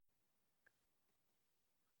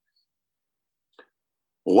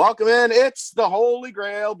Welcome in. It's the Holy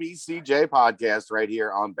Grail BCJ podcast right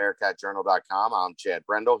here on BearcatJournal.com. I'm Chad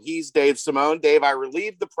Brendel. He's Dave Simone. Dave, I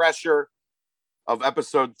relieved the pressure of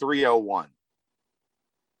episode 301.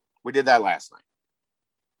 We did that last night.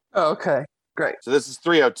 Oh, okay. Great. So this is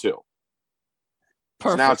 302.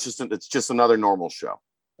 Perfect. So now it's just another normal show.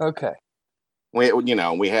 Okay.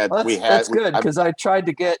 That's good because I tried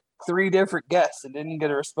to get 3 different guests and didn't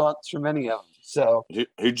get a response from any of them. So who'd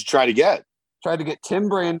you try to get? Tried to get Tim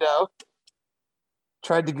Brando,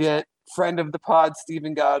 tried to get friend of the pod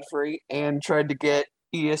Stephen Godfrey, and tried to get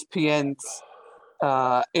ESPN's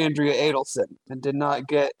Andrea Adelson, and did not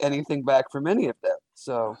get anything back from any of them.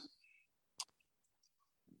 So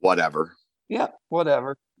whatever. Yeah,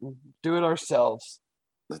 whatever. Do it ourselves.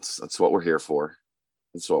 That's what we're here for.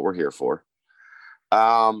 That's what we're here for.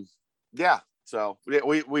 Yeah. So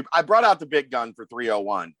I brought out the big gun for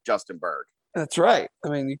 301, Justin Berg. That's right. I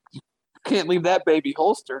mean, you can't leave that baby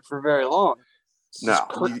holstered for very long. It's no,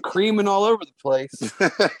 creaming all over the place.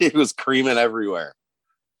 He was creaming everywhere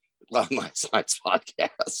on last night's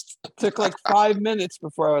podcast. It took like 5 minutes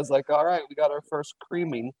before I was like, all right, we got our first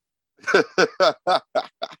creaming.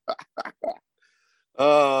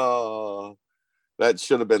 Oh, that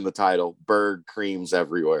should have been the title. Berg creams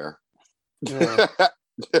everywhere. Yeah.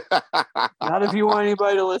 Not if you want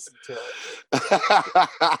anybody to listen to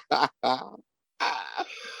it.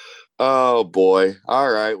 Oh boy.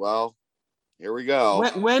 All right. Well, here we go.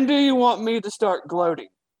 When do you want me to start gloating?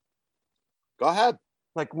 Go ahead.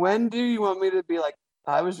 Like, when do you want me to be like,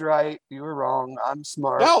 I was right, you were wrong, I'm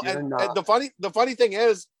smart. No, and the funny thing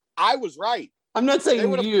is, I was right. I'm not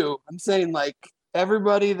saying you. I'm saying like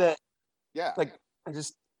everybody that. Yeah. Like I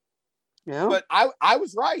just. Yeah. But I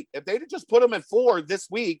was right. If they'd have just put them at 4 this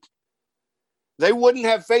week, they wouldn't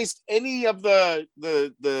have faced any of the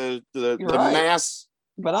right. mass.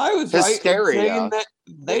 But I was hysteria. Right in saying that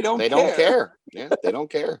they don't care. Yeah, they don't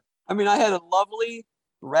care. I mean, I had a lovely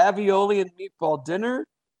ravioli and meatball dinner.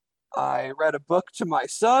 I read a book to my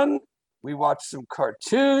son. We watched some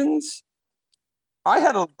cartoons. I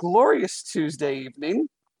had a glorious Tuesday evening.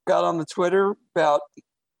 Got on the Twitter about,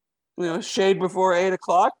 shade before 8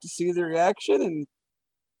 o'clock to see the reaction, and it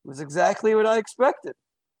was exactly what I expected.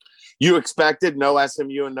 You expected no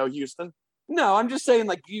SMU and no Houston? No, I'm just saying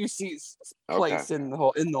like UC's place in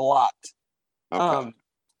the lot. Okay.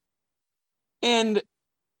 And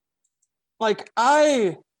like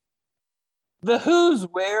the who's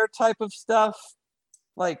where type of stuff,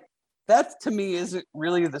 like that to me isn't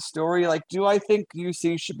really the story. Like, do I think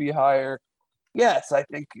UC should be higher? Yes, I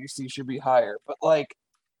think UC should be higher. But like,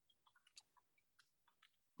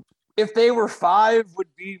 if they were 5,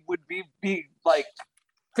 would be like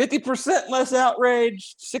 50% less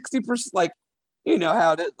outraged, 60%, like, you know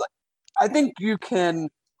how it is. Like, I think you can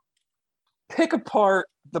pick apart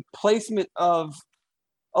the placement of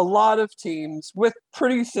a lot of teams with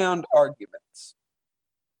pretty sound arguments.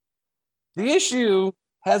 The issue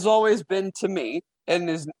has always been to me, and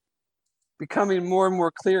is becoming more and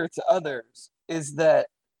more clear to others, is that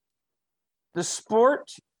the sport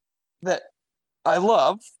that I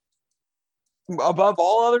love above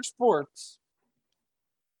all other sports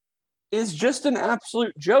is just an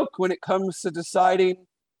absolute joke when it comes to deciding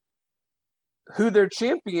who their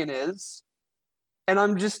champion is. And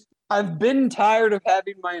I've been tired of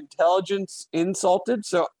having my intelligence insulted,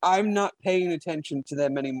 so I'm not paying attention to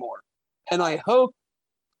them anymore. And I hope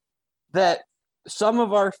that some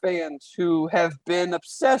of our fans who have been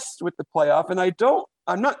obsessed with the playoff, and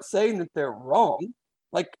I'm not saying that they're wrong.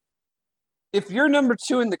 Like, if you're number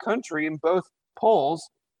 2 in the country in both polls,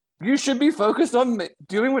 you should be focused on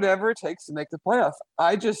doing whatever it takes to make the playoff.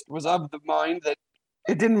 I just was of the mind that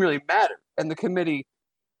it didn't really matter. And the committee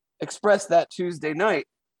expressed that Tuesday night,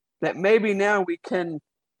 that maybe now we can,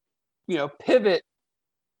 pivot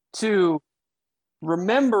to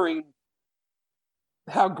remembering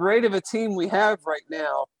how great of a team we have right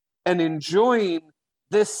now and enjoying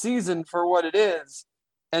this season for what it is,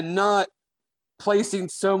 and not placing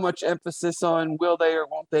so much emphasis on will they or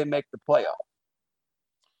won't they make the playoff.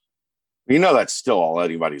 That's still all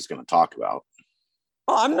anybody's going to talk about.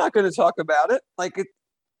 Well, I'm not going to talk about it. Like,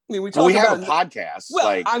 we have a podcast. Well,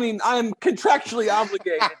 I am contractually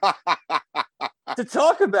obligated to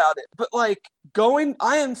talk about it. But I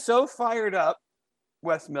am so fired up,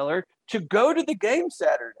 Wes Miller, to go to the game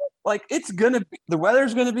Saturday. Like, the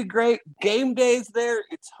weather's going to be great. Game day's there.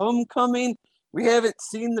 It's homecoming. We haven't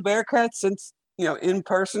seen the Bearcats since, in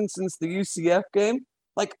person since the UCF game.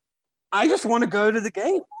 Like, I just want to go to the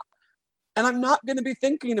game. And I'm not going to be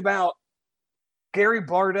thinking about Gary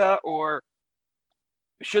Barta, or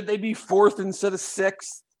should they be 4th instead of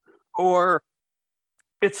 6th, or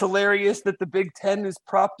It's hilarious that the Big Ten is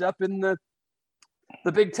propped up in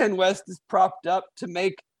the Big Ten West is propped up to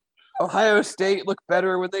make Ohio State look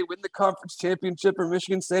better when they win the conference championship or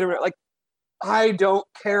Michigan State or whatever. Like, I don't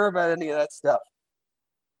care about any of that stuff.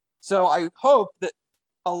 So I hope that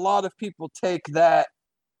a lot of people take that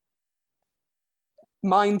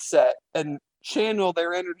mindset and channel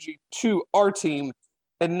their energy to our team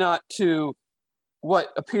and not to what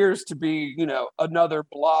appears to be, another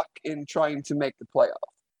block in trying to make the playoff.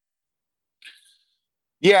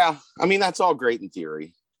 Yeah, I mean, that's all great in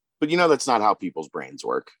theory, but that's not how people's brains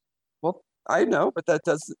work. Well, I know, but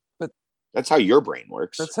that's how your brain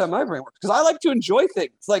works. That's how my brain works. Because I like to enjoy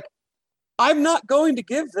things. Like, I'm not going to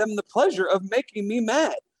give them the pleasure of making me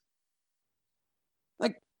mad.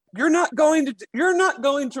 Like, you're not going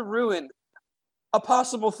to ruin a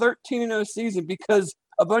possible 13-0 season because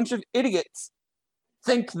a bunch of idiots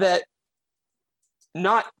think that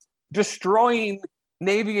not destroying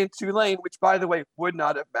Navy and Tulane, which, by the way, would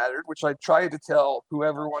not have mattered, which I tried to tell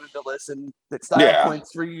whoever wanted to listen that style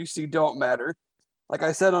points for UC don't matter. Like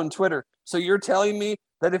I said on Twitter. So you're telling me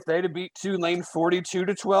that if they'd have beat Tulane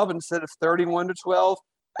 42-12 instead of 31-12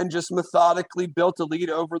 and just methodically built a lead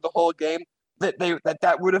over the whole game,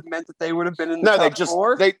 that would have meant that they would have been in the top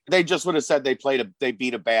four? They just would have said they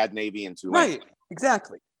beat a bad Navy and Tulane. Right,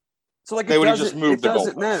 exactly. So they would have just moved the goalposts. It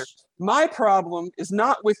doesn't matter. My problem is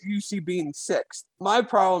not with UC being sixth. My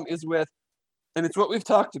problem is with, and it's what we've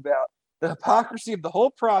talked about, the hypocrisy of the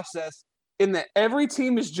whole process in that every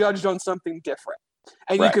team is judged on something different.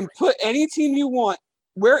 And you can put any team you want,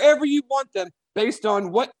 wherever you want them, based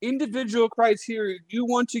on what individual criteria you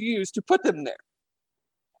want to use to put them there.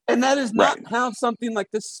 And that is not how something like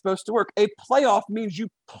this is supposed to work. A playoff means you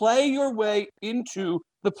play your way into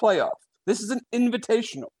the playoff. This is an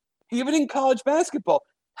invitational. Even in college basketball,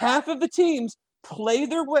 half of the teams play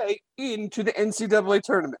their way into the NCAA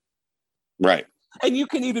tournament. Right. And you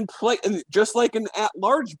can even play, and just like an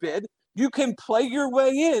at-large bid, you can play your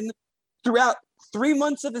way in throughout 3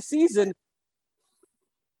 months of the season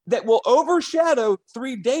that will overshadow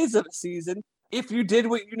 3 days of a season if you did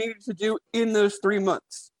what you needed to do in those 3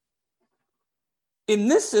 months. In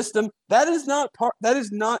this system, that is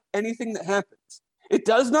not anything that happens. It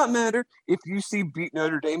does not matter if UC beat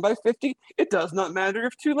Notre Dame by 50. It does not matter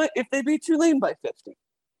if they beat Tulane by 50.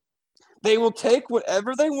 They will take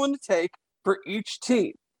whatever they want to take for each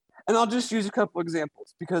team. And I'll just use a couple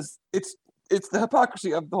examples because it's the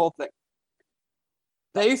hypocrisy of the whole thing.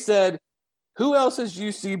 They said, who else has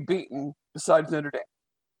UC beaten besides Notre Dame?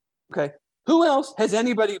 Okay. Who else has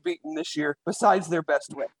anybody beaten this year besides their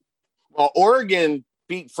best win? Well, Oregon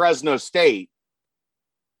beat Fresno State.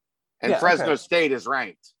 And Fresno State is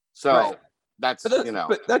ranked. So that's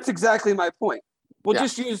But that's exactly my point. We'll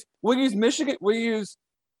use Michigan. We'll use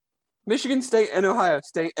Michigan State and Ohio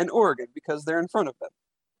State and Oregon because they're in front of them.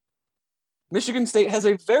 Michigan State has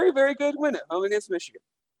a very, very good win at home against Michigan.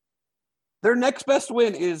 Their next best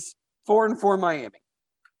win is 4-4 Miami.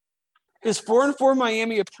 Is 4-4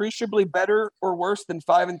 Miami appreciably better or worse than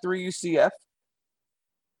 5-3 UCF?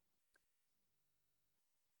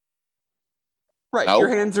 Right, Your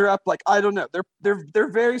hands are up. Like, I don't know.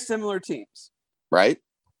 They're very similar teams. Right.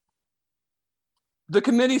 The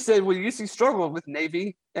committee said, well, UC struggled with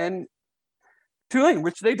Navy and Tulane,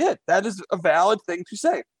 which they did. That is a valid thing to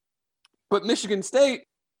say. But Michigan State,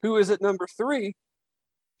 who is at number 3,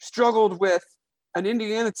 struggled with an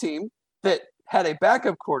Indiana team that had a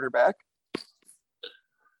backup quarterback.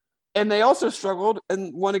 And they also struggled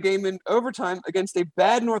and won a game in overtime against a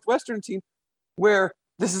bad Northwestern team where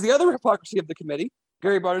this is the other hypocrisy of the committee.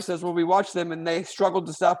 Gary Barter says, well, we watched them and they struggled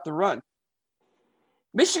to stop the run.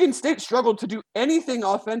 Michigan State struggled to do anything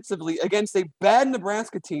offensively against a bad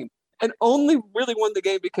Nebraska team and only really won the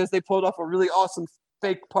game because they pulled off a really awesome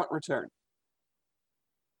fake punt return.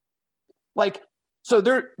 Like, so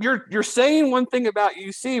you're saying one thing about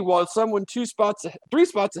UC while someone 3 spots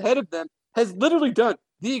ahead of them has literally done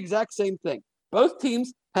the exact same thing. Both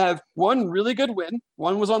teams have one really good win.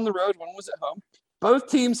 One was on the road, one was at home. Both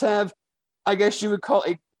teams have, I guess you would call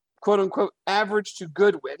a quote-unquote average to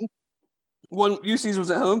good win. One, UC's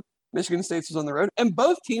was at home, Michigan State's was on the road, and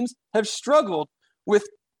both teams have struggled with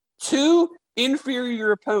 2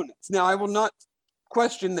 inferior opponents. Now, I will not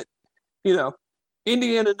question that,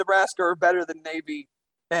 Indiana and Nebraska are better than Navy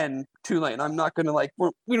and Tulane. I'm not going to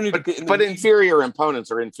we don't need to get in the weeds. Inferior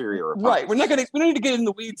opponents are inferior opponents. Right. We don't need to get in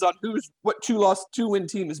the weeds on what 2-win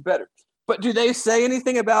team is better. But do they say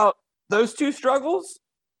anything about those 2 struggles?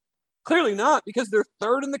 Clearly not, because they're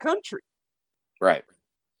 3rd in the country. Right.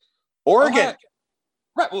 Oregon.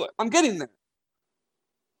 Right. Well, I'm getting there.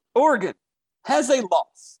 Oregon has a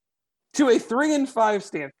loss. to a 3-5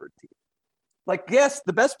 Stanford team. Like, yes,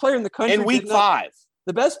 the best player in the country in week 5.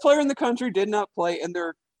 The best player in the country did not play, and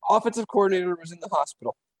their offensive coordinator was in the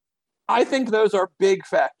hospital. I think those are big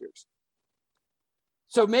factors.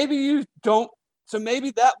 So maybe you don't. So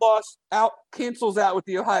maybe that loss cancels out with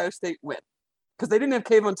the Ohio State win, because they didn't have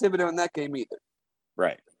Kayvon Thibodeau in that game either.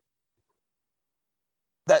 Right.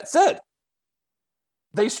 That said,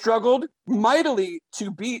 they struggled mightily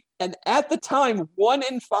to beat an, at the time,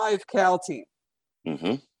 1-5 Cal team.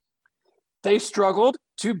 Mm-hmm. They struggled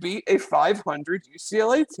to beat a 500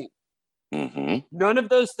 UCLA team. Mm-hmm. None of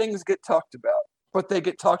those things get talked about, but they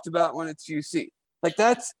get talked about when it's UC. Like,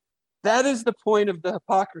 that is the point of the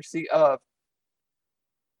hypocrisy of,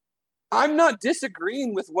 I'm not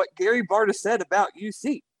disagreeing with what Gary Barta said about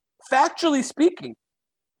UC. Factually speaking,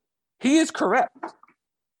 he is correct.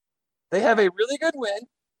 They have a really good win,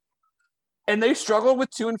 and they struggle with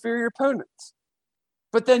 2 inferior opponents.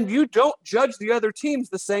 But then you don't judge the other teams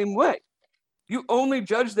the same way. You only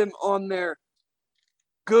judge them on their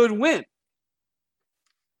good win.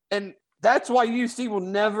 And that's why UC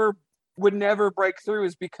would never break through,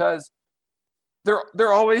 is because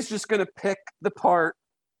they're always just going to pick the part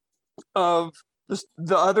of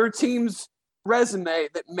the other team's resume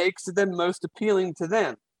that makes them most appealing to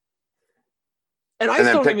them. And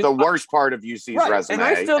then pick the worst part of UC's resume. And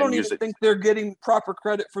I still don't even think they're getting proper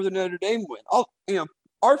credit for the Notre Dame win.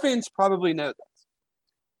 Our fans probably know this.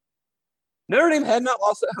 Notre Dame had not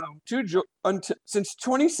lost at home since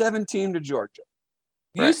 2017 to Georgia.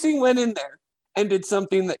 Right. UC went in there and did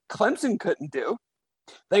something that Clemson couldn't do.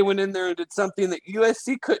 They went in there and did something that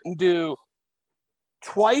USC couldn't do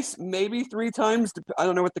twice, maybe 3 times. I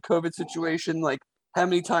don't know what the COVID situation, like how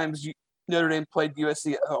many times Notre Dame played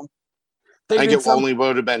USC at home. I think it only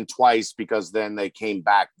would have been twice, because then they came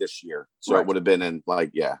back this year. So It would have been in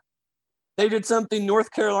They did something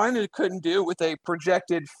North Carolina couldn't do with a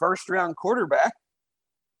projected first-round quarterback.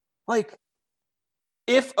 Like,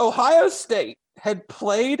 if Ohio State had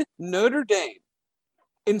played Notre Dame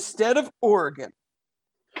instead of Oregon,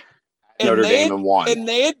 Notre Dame and won, and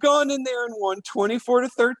they had gone in there and won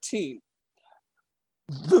 24-13,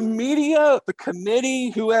 the media, the committee,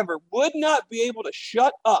 whoever, would not be able to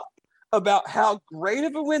shut up about how great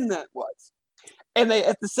of a win that was. And they,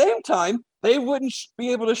 at the same time, they wouldn't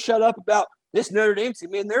be able to shut up about this Notre Dame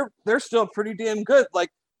team. Man, they're still pretty damn good. Like,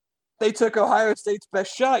 they took Ohio State's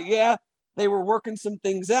best shot. Yeah, they were working some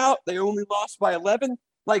things out. They only lost by 11.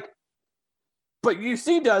 Like, but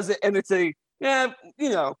UC does it, and it's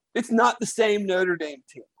it's not the same Notre Dame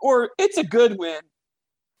team. Or it's a good win,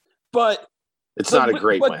 but it's not a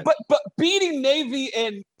great win. But beating Navy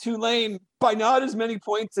and Tulane by not as many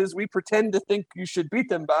points as we pretend to think you should beat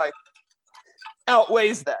them by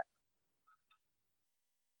outweighs that.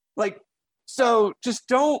 Like, so just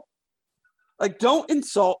don't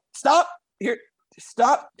insult. Stop pissing.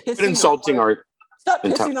 Stop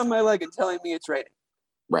pissing on my leg and telling me it's raining.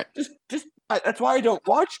 Right. That's why I don't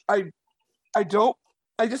watch. I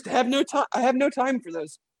just have no time. I have no time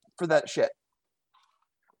for that shit.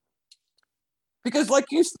 Because like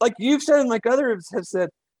you've said and like others have said,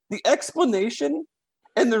 the explanation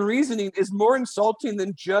and the reasoning is more insulting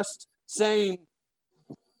than just saying,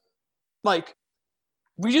 like,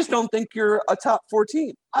 we just don't think you're a top 4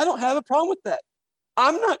 team. I don't have a problem with that.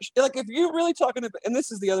 I'm not like, if you're really talking about, and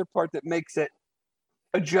this is the other part that makes it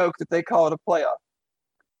a joke that they call it a playoff.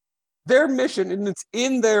 Their mission, and it's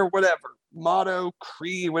in their whatever motto,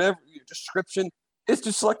 creed, whatever description, is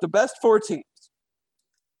to select the best 4 teams.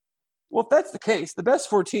 Well, if that's the case, the best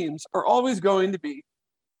 4 teams are always going to be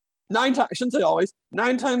 9 times. I shouldn't say always.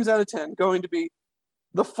 9 times out of 10, going to be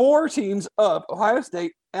the 4 teams of Ohio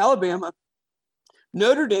State, Alabama,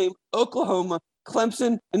 Notre Dame, Oklahoma,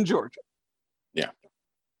 Clemson, and Georgia. Yeah.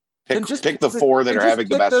 Pick the 4 that are having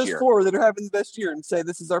the best year. Pick those 4 that are having the best year and say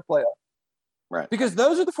this is our playoff. Right. Because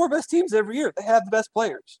those are the 4 best teams every year. They have the best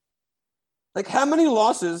players. Like, how many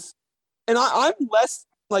losses? And I'm less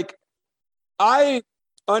like, I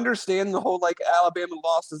understand the whole like Alabama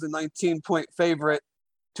lost as a 19-point favorite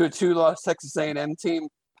to a 2-loss Texas A&M team.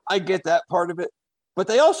 I get that part of it, but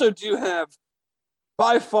they also do have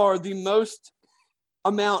by far the most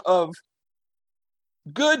amount of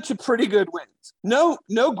good to pretty good wins.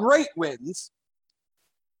 No great wins,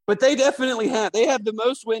 but they definitely have. They have the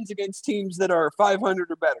most wins against teams that are 500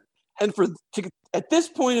 or better. And at this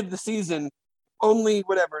point of the season, only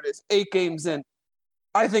whatever it is, 8 games in,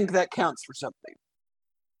 I think that counts for something.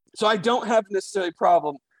 So I don't have necessarily a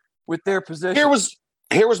problem with their position.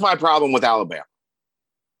 Here was my problem with Alabama.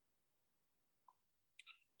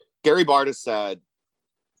 Gary Barta said,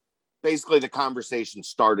 basically the conversation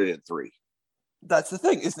started at 3. That's the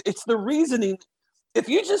thing. It's the reasoning. If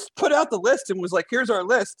you just put out the list and was like, here's our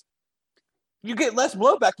list, you get less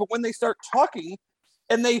blowback. But when they start talking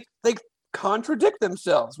and they contradict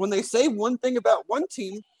themselves, when they say one thing about one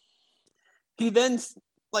team, you then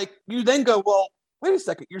go, well, wait a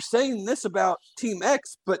second, you're saying this about Team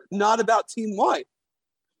X, but not about Team Y.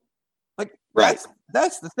 Like, right.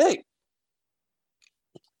 That's the thing.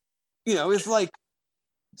 It's like,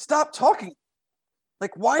 stop talking.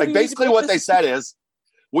 Like, why? Like, basically what they said is,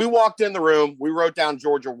 we walked in the room, we wrote down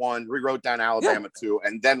Georgia 1, we wrote down Alabama 2,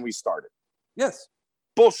 and then we started. Yes.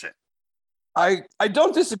 Bullshit. I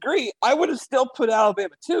don't disagree. I would have still put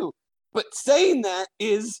Alabama 2, but saying that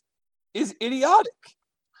is idiotic.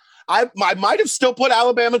 I might have still put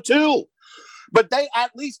Alabama 2, but they,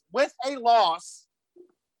 at least with a loss,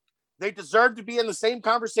 they deserve to be in the same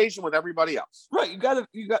conversation with everybody else. Right. You got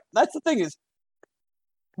that's the thing is,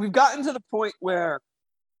 we've gotten to the point where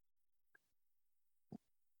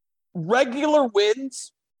regular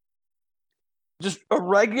wins, just a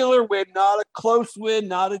regular win, not a close win,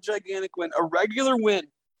 not a gigantic win, a regular win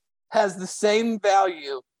has the same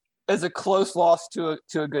value as a close loss to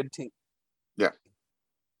a good team. Yeah.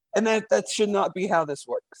 And that should not be how this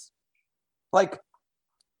works. Like,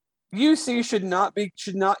 UC should not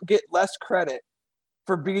get less credit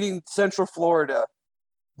for beating Central Florida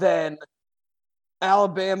than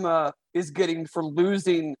Alabama is getting for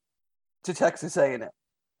losing to Texas A&M.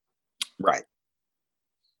 Right.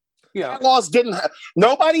 Yeah. That loss didn't happen.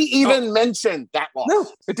 Nobody even mentioned that loss. No,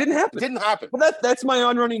 it didn't happen. It didn't happen. Well, that's my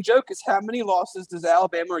on-running joke is how many losses does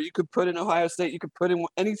Alabama, or you could put in Ohio State, you could put in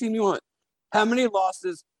any team you want. How many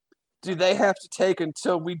losses do they have to take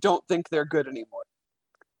until we don't think they're good anymore?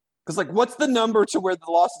 Because, like, what's the number to where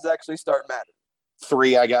the losses actually start mattering?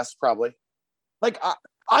 3, I guess, probably. Like,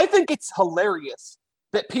 I think it's hilarious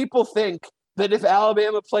that people think that if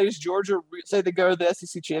Alabama plays Georgia, say they go to the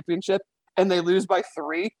SEC championship and they lose by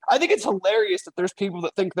 3, I think it's hilarious that there's people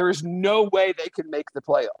that think there is no way they can make the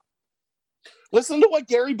playoff. Listen to what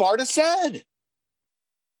Gary Barta said.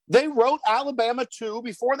 They wrote Alabama 2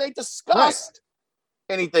 before they discussed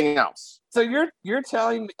anything else. So you're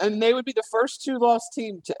telling me, and they would be the first 2-loss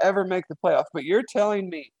team to ever make the playoff, but you're telling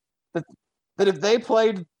me that if they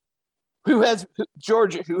played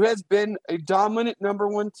Georgia, who has been a dominant number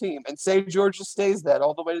 1 team, and say Georgia stays that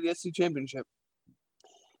all the way to the SEC championship,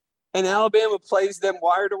 and Alabama plays them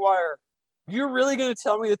wire to wire, you're really going to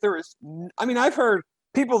tell me that there is – I mean, I've heard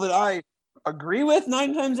people that I agree with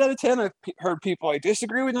 9 times out of 10. I've heard people I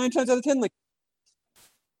disagree with 9 times out of 10. Like,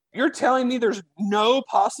 you're telling me there's no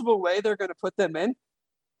possible way they're going to put them in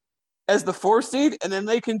as the 4 seed, and then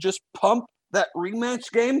they can just pump that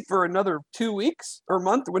rematch game for another 2 weeks or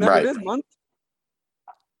month, whatever it is, month?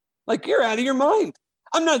 Like, you're out of your mind.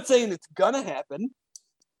 I'm not saying it's going to happen,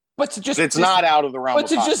 but to just – it's not out of the realm of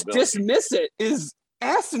possibility. But to just dismiss it is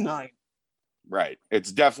asinine. Right.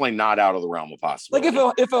 It's definitely not out of the realm of possibility.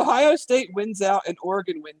 Like, if Ohio State wins out and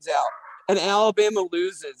Oregon wins out and Alabama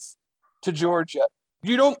loses to Georgia,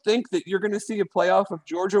 you don't think that you're going to see a playoff of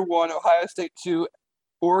Georgia 1, Ohio State 2,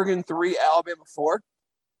 Oregon 3, Alabama 4?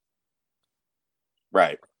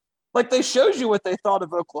 Right. Like, they showed you what they thought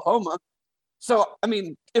of Oklahoma. So, I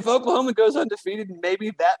mean, if Oklahoma goes undefeated,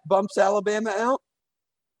 maybe that bumps Alabama out.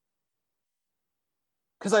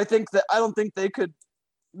 Because I don't think they could,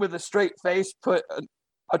 with a straight face, put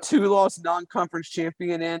a 2-loss non-conference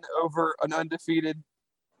champion in over an undefeated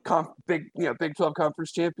Big 12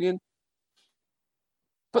 conference champion.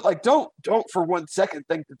 But, like, don't for 1 second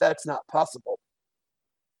think that that's not possible.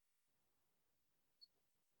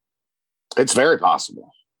 It's very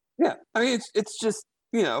possible. Yeah. I mean, it's just,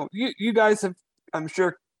 you guys have, I'm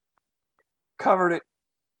sure, covered it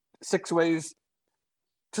 6 ways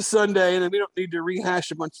to Sunday, and we don't need to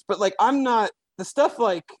rehash a bunch. But, like, I'm not – the stuff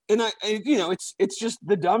like – and it's just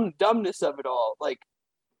the dumbness of it all. Like,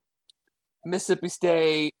 Mississippi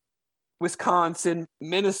State, Wisconsin,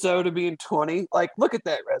 Minnesota being 20. Like, look at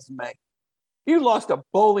that resume. You lost a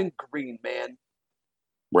Bowling Green, man.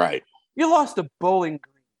 Right. You lost a Bowling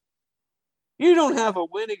Green. You don't have a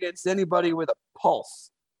win against anybody with a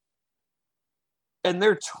pulse. And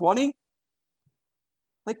they're 20?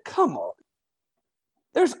 Like, come on.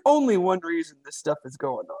 There's only one reason this stuff is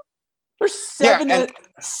going on. There's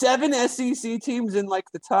seven SEC teams in, like,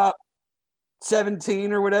 the top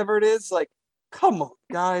 17 or whatever it is. Like, come on,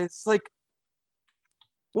 guys. Like,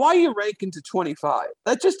 why are you ranking to 25?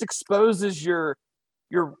 That just exposes your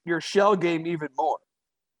shell game even more.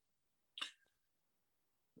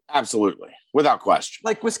 Absolutely. Without question.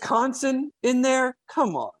 Like, Wisconsin in there?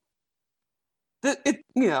 Come on.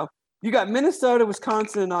 You got Minnesota,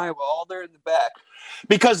 Wisconsin, and Iowa all there in the back.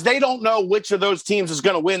 because they don't know which of those teams is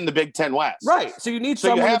going to win the Big Ten West. Right. So you need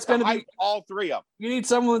someone that's going to be all three of them. You need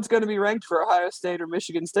someone that's going to be ranked for Ohio State or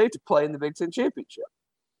Michigan State to play in the Big Ten championship.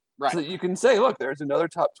 Right. So that you can say, look, there's another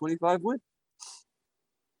top 25 win.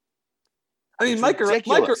 I mean, Mike,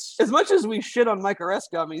 as much as we shit on Mike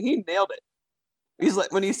Oreska, I mean, he nailed it. He's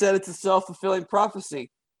like, when he said it's a self-fulfilling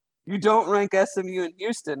prophecy, you don't rank SMU and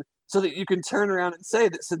Houston so that you can turn around and say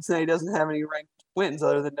that Cincinnati doesn't have any ranked wins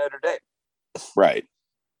other than Notre Dame. Right.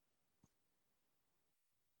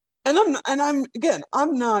 And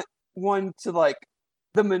I'm not one to like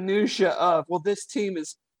the minutia of, well, this team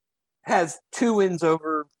has 2 wins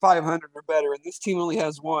over 500 or better, and this team only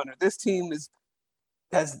has 1, or this team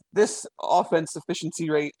has this offense efficiency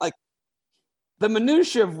rate. Like, the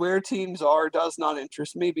minutia of where teams are does not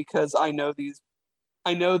interest me because I know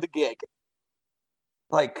the gig.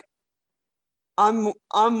 Like, I'm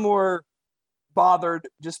more bothered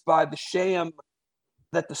just by the sham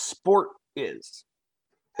that the sport is,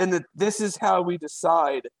 and that this is how we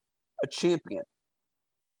decide a champion.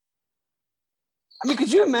 I mean,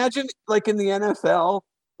 could you imagine, like, in the NFL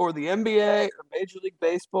or the NBA or Major League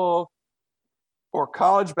Baseball or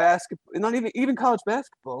college basketball, not even college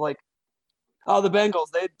basketball, like, the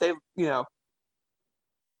Bengals,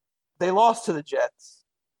 they lost to the Jets,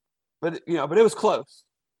 but it was close.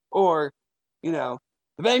 Or, the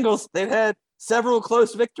Bengals, they've had several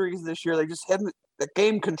close victories this year. They just haven't the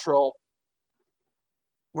game control.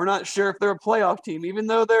 We're not sure if they're a playoff team, even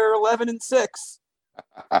though they're 11-6.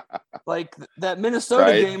 Like that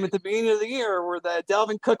Minnesota game at the beginning of the year where that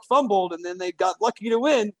Dalvin Cook fumbled and then they got lucky to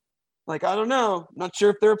win. Like, I don't know. Not sure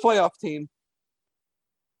if they're a playoff team.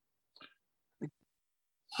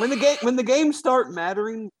 When the games start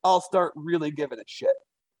mattering, I'll start really giving a shit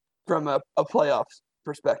from a playoffs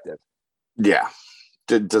perspective. Yeah.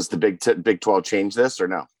 Does the Big 12 change this or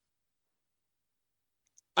no?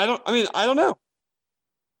 I don't know.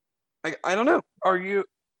 I don't know.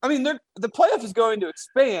 The playoff is going to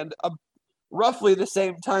expand roughly the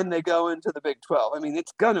same time they go into the Big 12. I mean,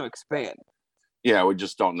 it's going to expand. Yeah, we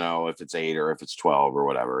just don't know if it's 8 or if it's 12 or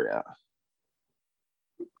whatever. Yeah.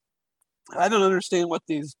 I don't understand what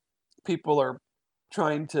these people are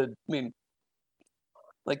trying to. I mean,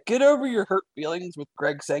 like, get over your hurt feelings with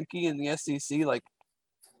Greg Sankey and the SEC. Like,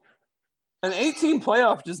 an 18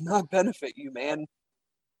 playoff does not benefit you, man.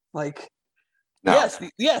 Like, no.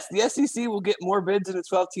 Yes, the SEC will get more bids in a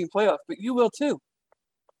 12-team playoff, but you will too.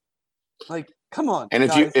 Like, come on. And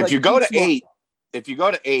if you go to 8,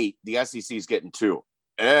 the SEC is getting 2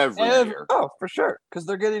 every year. Oh, for sure, because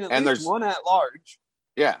they're getting at least 1 at large.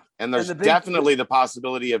 Yeah, and there's definitely the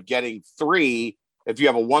possibility of getting 3 if you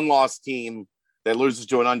have a 1-loss team that loses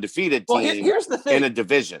to an undefeated team here's the thing. In a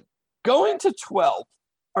division. Going to 12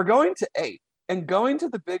 or going to 8 and going to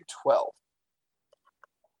the Big 12.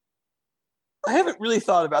 I haven't really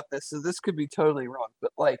thought about this, so this could be totally wrong.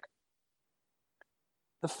 But like,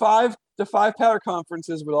 the five power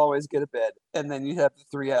conferences would always get a bid, and then you have the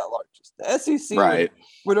 3 at larges. The SEC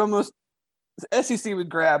the SEC would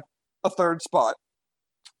grab a 3rd spot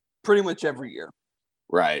pretty much every year.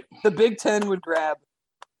 Right. The Big 10 would grab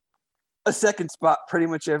a 2nd spot pretty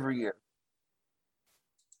much every year.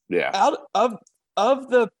 Yeah. Out of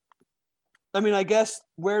the, I mean, I guess,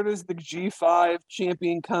 where does the G5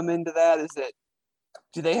 champion come into that?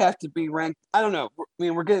 Do they have to be ranked? I don't know. I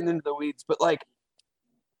mean, we're getting into the weeds, but like,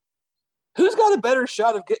 who's got a better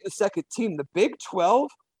shot of getting a 2nd team? The Big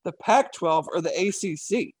 12, the Pac-12, or the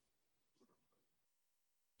ACC?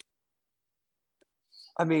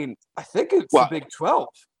 I mean, I think it's the Big 12.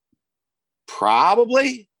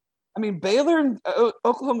 Probably. I mean, Baylor and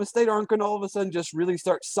Oklahoma State aren't going to all of a sudden just really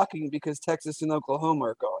start sucking because Texas and Oklahoma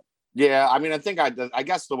are going. Yeah, I mean, I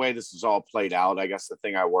guess the way this is all played out, I guess the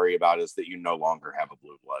thing I worry about is that you no longer have a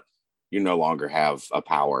blue blood. You no longer have a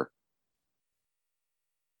power.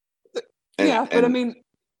 But I mean,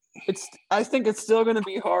 I think it's still going to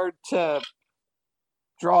be hard to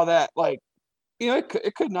draw that. Like,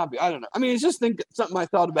 it could not be. I don't know. I mean, it's just something I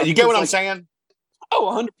thought about. You get what I'm saying?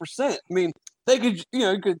 Oh, 100%. I mean, they could,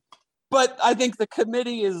 but I think the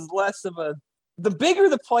committee is less of the bigger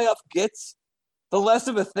the playoff gets, the less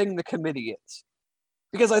of a thing the committee is,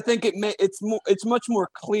 because I think it's much more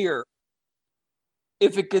clear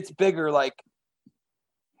if it gets bigger, like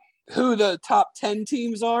who the top 10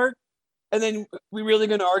 teams are, and then we really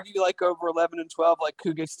going to argue like over 11 and 12, like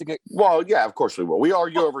who gets to get. Well, yeah, of course we will. We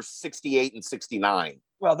argue over 68 and 69.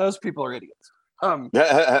 Well, those people are idiots.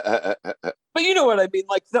 But you know what I mean.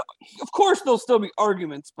 Like, of course there'll still be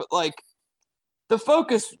arguments, but like, the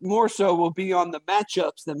focus more so will be on the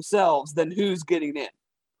matchups themselves than who's getting in.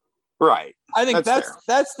 Right. I think That's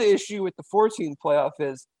that's the issue with the 14 playoff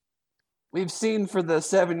is we've seen for the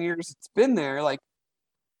 7 years it's been there, like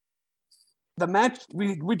the match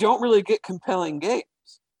we don't really get compelling games.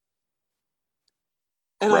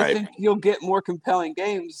 And Right. I think you'll get more compelling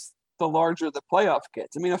games the larger the playoff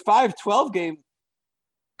gets. I mean, a 5-12 game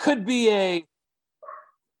could be a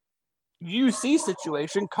UC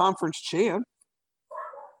situation, conference champ,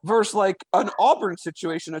 versus like an Auburn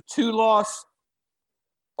situation, a 2-loss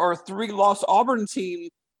or a 3-loss Auburn team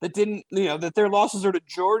that didn't, that their losses are to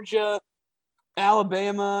Georgia,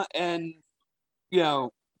 Alabama, and,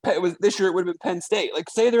 this year it would have been Penn State. Like,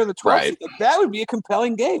 say they're the 12th Right. seed, like, that would be a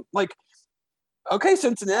compelling game. Like, okay,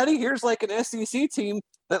 Cincinnati, here's like an SEC team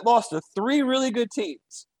that lost to 3 really good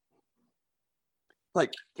teams.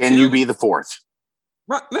 Like, can you be the 4th?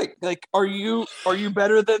 Right, like, are you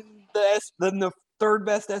better than the third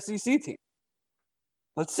best SEC team?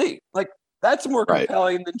 Let's see. Like, that's more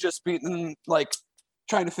compelling than just beating, like,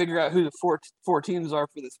 trying to figure out who the four teams are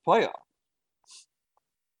for this playoff.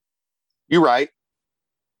 You're right.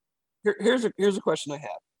 Here's a question I have.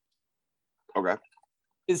 Okay.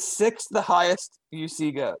 Is 6 the highest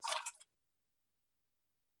UC goes?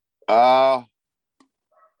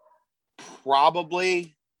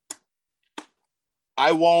 Probably.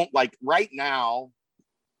 I won't, like, right now,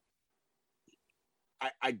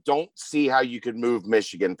 I don't see how you could move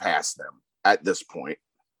Michigan past them at this point.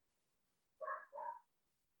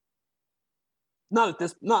 Not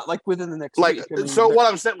like within the next week. I mean, so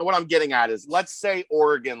what I'm getting at is, let's say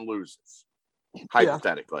Oregon loses,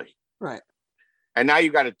 hypothetically. Yeah. Right. And now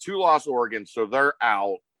you got a 2-loss Oregon, so they're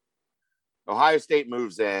out. Ohio State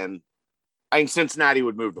moves in. I think Cincinnati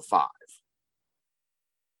would move to 5.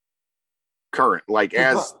 Current, like,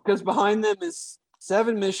 as because behind them is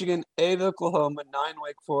 7 Michigan, 8 Oklahoma, 9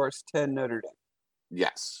 Wake Forest, 10 Notre Dame.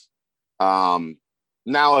 Yes.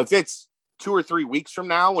 Now if it's 2 or 3 weeks from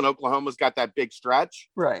now when Oklahoma's got that big stretch,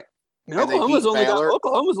 right? I mean, Oklahoma's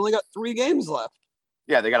only got 3 games left.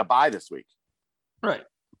 Yeah, they got a bye this week. Right.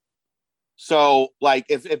 So, like,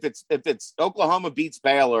 if it's Oklahoma beats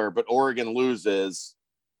Baylor but Oregon loses,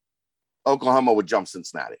 Oklahoma would jump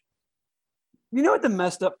Cincinnati. You know what the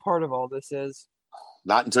messed up part of all this is?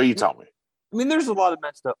 Not until you tell me. I mean, there's a lot of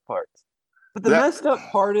messed up parts. But the messed up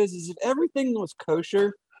part is if everything was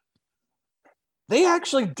kosher, they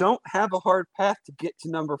actually don't have a hard path to get to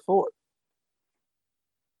number 4.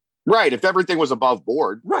 Right. If everything was above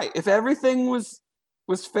board. Right. If everything was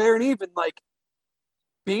fair and even, like,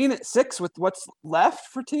 being at 6 with what's left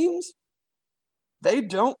for teams, they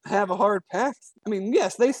don't have a hard path. I mean,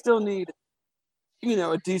 yes, they still need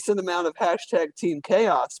a decent amount of hashtag team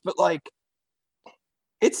chaos, but, like,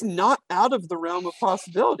 it's not out of the realm of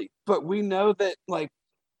possibility. But we know that, like,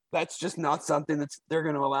 that's just not something they're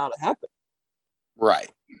going to allow to happen.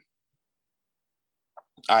 Right.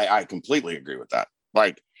 I completely agree with that.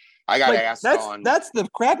 Like, I got asked that's the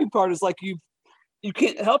crappy part is, like, you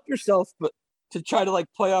can't help yourself but to try to, like,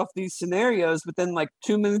 play off these scenarios, but then, like,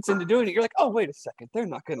 2 minutes into doing it, you're like, oh, wait a second, they're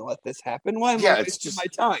not going to let this happen. Why am I wasting my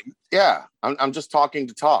time? Yeah, I'm just talking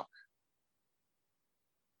to talk.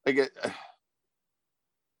 Like,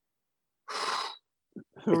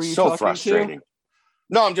 it's so frustrating.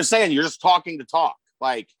 No, I'm just saying, you're just talking to talk.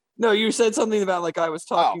 Like, no, you said something about, like, I was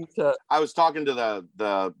talking to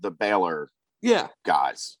the Baylor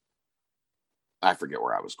guys. I forget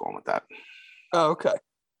where I was going with that. Oh, okay.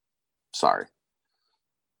 Sorry.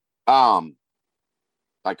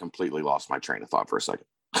 I completely lost my train of thought for a second.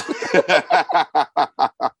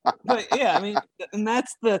 But yeah, I mean, and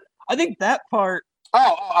that's I think that part.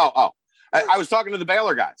 I was talking to the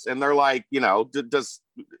Baylor guys, and they're like,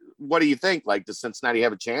 what do you think? Like, does Cincinnati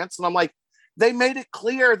have a chance? And I'm like, they made it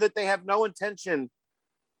clear that they have no intention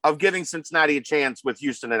of giving Cincinnati a chance with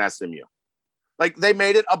Houston and SMU. Like, they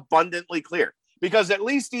made it abundantly clear, because at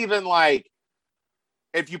least even, like,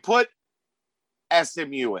 if you put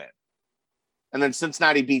SMU in and then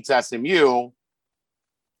Cincinnati beats SMU,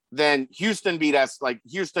 then Houston beat us. Like,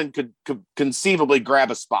 Houston could conceivably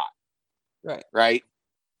grab a spot. Right.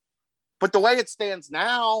 But the way it stands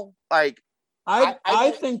now, like,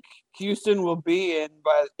 I think Houston will be in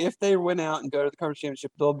if they win out and go to the conference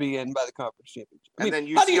championship, they'll be in by the conference championship. And then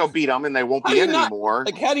UC will beat them and they won't be in anymore.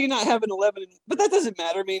 Like, how do you not have an 11? But that doesn't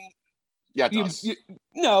matter. I mean, yeah, it does.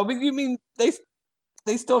 No, but you mean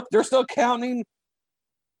they're still counting.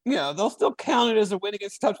 They'll still count it as a win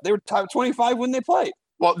against touch. They were top 25 when they played.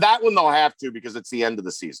 Well, that one they'll have to, because it's the end of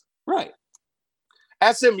the season. Right.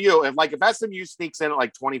 SMU, if SMU sneaks in at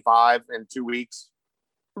like 25 in 2 weeks,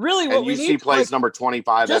 really, what we need plays number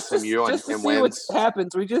 25 SMU and see wins. What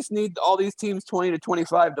happens, we just need all these teams 20 to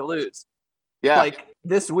 25 to lose. Yeah. Like,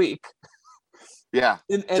 this week. Yeah.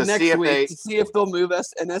 And To next see if week to see if they'll move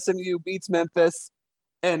us. And SMU beats Memphis,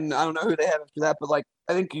 and I don't know who they have after that, but like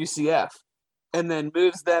I think UCF, and then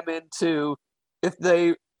moves them into if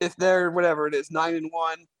they're whatever it is 9-1.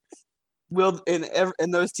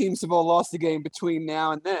 And those teams have all lost a game between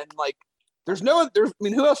now and then. Like there's I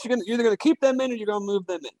mean, who else you're either gonna keep them in or you're gonna move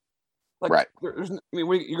them in. Like right. You're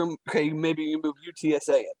gonna maybe you move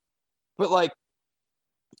UTSA in, but like.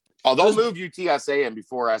 Oh, they'll move UTSA in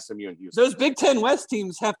before SMU and Houston. Those Big Ten West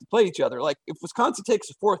teams have to play each other. Like, if Wisconsin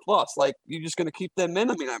takes a fourth loss, like, you're just going to keep them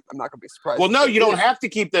in? I mean, I'm not going to be surprised. Well, no, you don't have to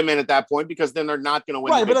keep them in at that point because then they're not going to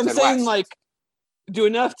win. Right, but I'm saying, West. like, do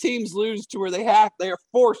enough teams lose to where they are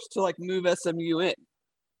forced to, like, move SMU in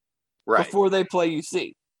before they play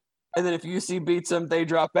UC? And then if UC beats them, they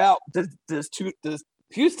drop out. Does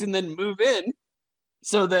Houston then move in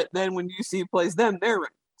so that then when UC plays them, they're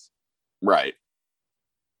ranked? Right.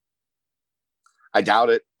 I doubt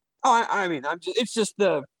it. Oh, I mean, it's just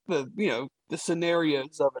the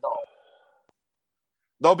scenarios of it all.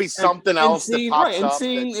 There'll be something else that pops up.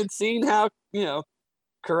 And seeing how,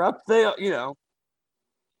 corrupt they,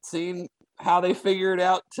 seeing how they figured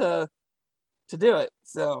out to do it.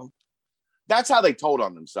 So that's how they told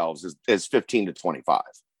on themselves is 15 to 25.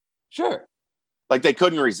 Sure. Like they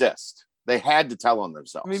couldn't resist. They had to tell on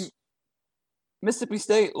themselves. I mean, Mississippi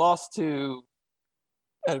State lost to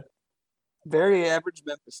a very average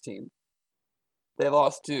Memphis team. They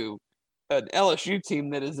lost to an LSU team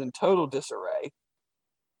that is in total disarray.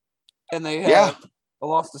 And they have a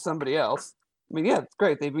loss to somebody else. I mean, yeah, it's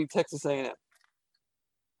great. They beat Texas A&M.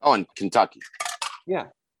 Oh, and Kentucky. Yeah.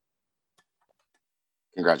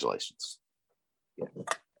 Congratulations. Yeah.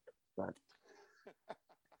 But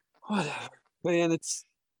whatever. Man, it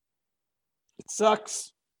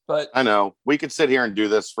sucks, but I know. We could sit here and do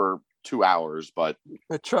this for 2 hours, but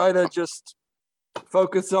I try to just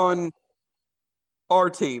focus on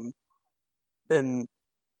our team and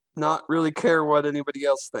not really care what anybody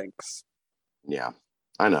else thinks. Yeah,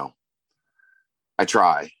 I know. I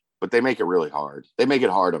try, but they make it really hard. They make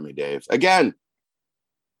it hard on me, Dave. Again,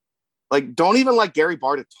 like, don't even let Gary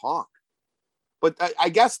Barta talk. But I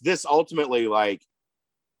guess this ultimately, like,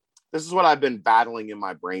 this is what I've been battling in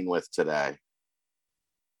my brain with today.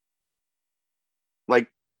 Like,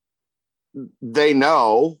 they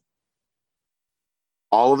know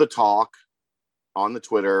all of the talk on the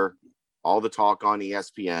Twitter, all the talk on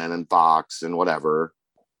ESPN and Fox and whatever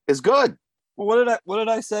is good. Well, what did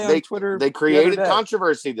I say on Twitter? They created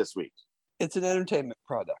controversy this week. It's an entertainment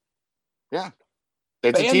product. Yeah.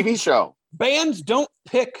 It's a TV show. Bands don't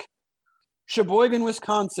pick Sheboygan,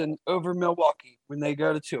 Wisconsin over Milwaukee when they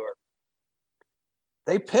go to tour.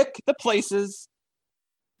 They pick the places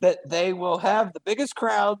that they will have the biggest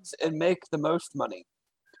crowds and make the most money.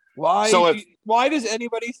 Why does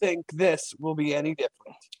anybody think this will be any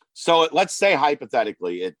different? So let's say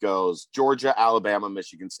hypothetically it goes Georgia, Alabama,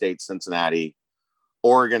 Michigan State, Cincinnati,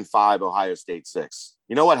 Oregon 5, Ohio State 6.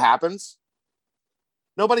 You know what happens?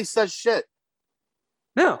 Nobody says shit.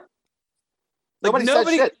 No. Nobody says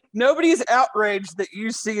shit. Nobody's outraged that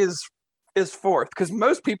UC is fourth because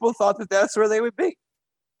most people thought that that's where they would be.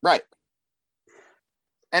 Right.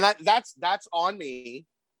 And that's on me.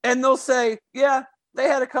 And they'll say, yeah, they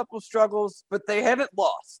had a couple of struggles, but they haven't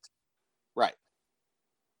lost. Right.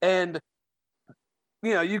 And,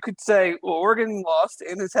 you could say, well, Oregon lost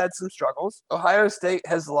and has had some struggles. Ohio State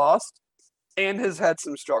has lost and has had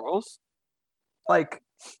some struggles. Like,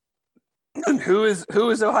 and who is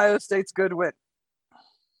Ohio State's good win?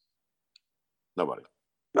 Nobody.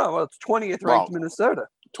 No, well, it's 20th ranked Minnesota.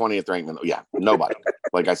 20th ranked, yeah, nobody.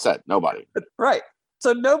 Like I said, nobody. Right.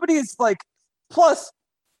 So nobody's like, plus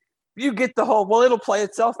you get the whole, well, it'll play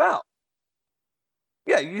itself out.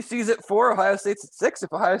 Yeah, UC's at 4, Ohio State's at 6.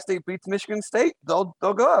 If Ohio State beats Michigan State, they'll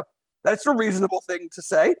go up. That's a reasonable thing to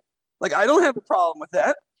say. Like, I don't have a problem with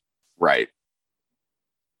that. Right.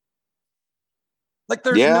 Like,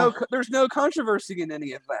 there's no controversy in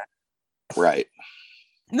any of that. Right.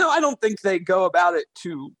 No, I don't think they go about it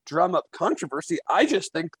to drum up controversy. I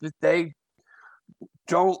just think that they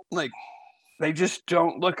just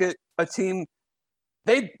don't look at a team.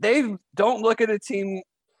 They don't look at a team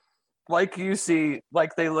like UC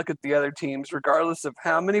like they look at the other teams, regardless of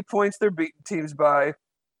how many points they're beating teams by,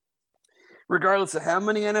 regardless of how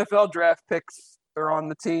many NFL draft picks are on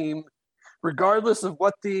the team, regardless of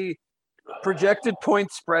what the projected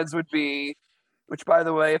point spreads would be. Which, by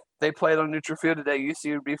the way, if they played on neutral field today,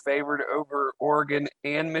 UC would be favored over Oregon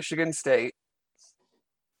and Michigan State.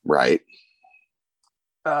 Right.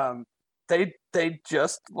 They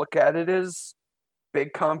just look at it as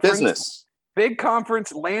big conference. Business. Big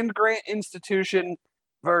conference, land grant institution,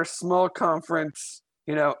 versus small conference,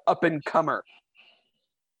 up and comer.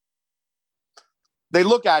 They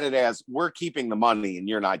look at it as we're keeping the money and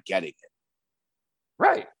you're not getting it.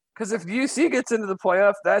 Right. Because if UC gets into the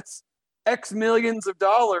playoff, that's X millions of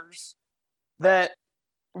dollars that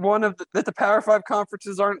that the Power 5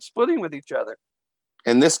 conferences aren't splitting with each other.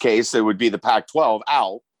 In this case, it would be the Pac-12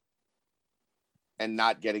 out and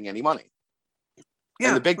not getting any money. Yeah.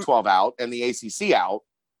 And the Big 12 out and the ACC out.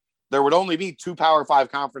 There would only be 2 Power 5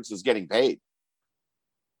 conferences getting paid.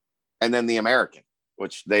 And then the American,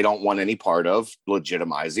 which they don't want any part of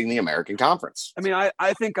legitimizing the American Conference. I mean,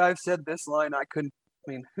 I think I've said this line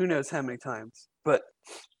who knows how many times. But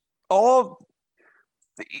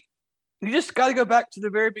you just got to go back to the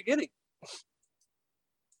very beginning.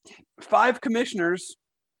 5 commissioners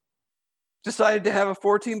decided to have a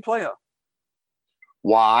 14 playoff.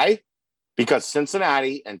 Why? Because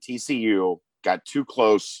Cincinnati and TCU got too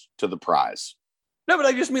close to the prize. No, but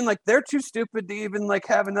I just mean they're too stupid to even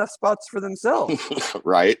have enough spots for themselves.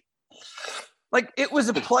 Right. It was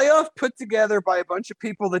a playoff put together by a bunch of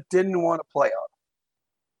people that didn't want a playoff.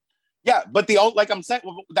 Yeah, but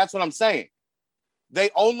that's what I'm saying. They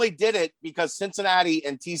only did it because Cincinnati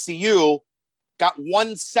and TCU got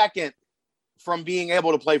 1 second from being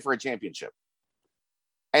able to play for a championship.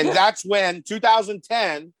 And that's when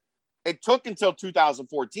 2010, it took until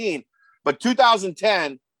 2014, but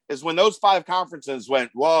 2010 is when those 5 conferences went,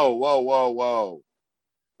 whoa.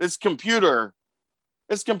 This computer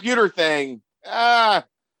thing,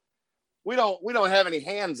 we don't have any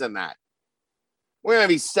hands in that. We don't have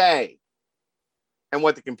any say in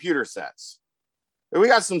what the computer says. We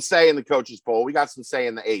got some say in the coaches poll. We got some say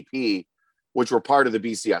in the AP, which were part of the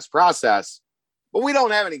BCS process, but we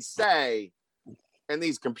don't have any say in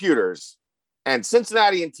these computers. And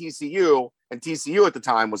Cincinnati and TCU at the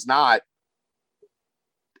time was not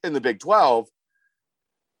in the Big 12.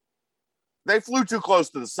 They flew too close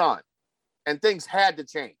to the sun, and things had to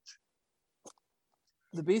change.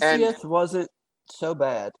 The BCS wasn't so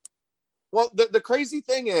bad. Well, the crazy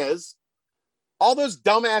thing is, all those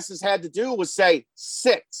dumbasses had to do was say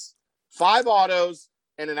 6, 5 autos,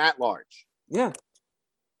 and an at-large. Yeah.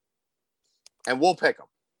 And we'll pick them.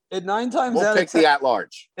 And 9 times we'll out pick of 10, the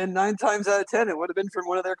at-large. And 9 times out of 10, it would have been from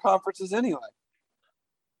one of their conferences anyway.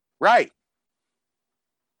 Right.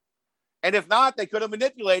 And if not, they could have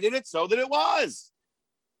manipulated it so that it was.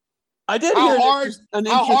 I did hear how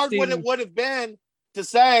hard would it have been to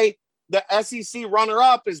say the SEC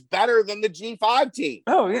runner-up is better than the G5 team?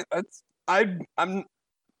 Oh, yeah. I'm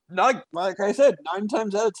not, like I said, 9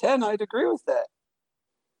 times out of 10, I'd agree with that.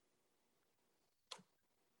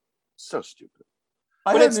 So stupid.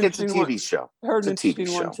 But it's a TV show. I heard an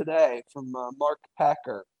interesting one today from Mark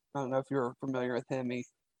Packer. I don't know if you're familiar with him. He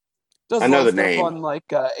does I know the name on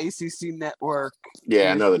ACC Network.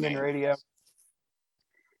 Yeah, I know the name. Radio.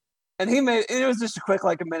 And it was just a quick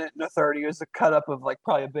 1 minute and 30. It was a cut up of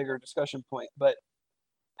probably a bigger discussion point.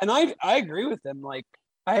 And I agree with him.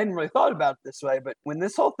 I hadn't really thought about it this way, but when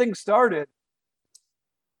this whole thing started,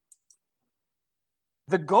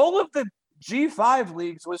 the goal of the G5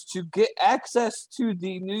 leagues was to get access to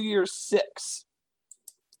the New Year's 6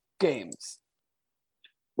 games.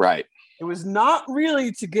 Right. It was not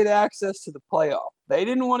really to get access to the playoff. They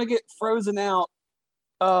didn't want to get frozen out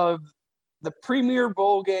of the Premier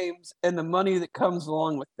Bowl games and the money that comes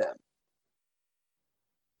along with them.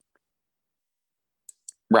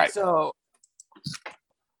 Right. So,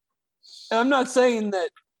 I'm not saying that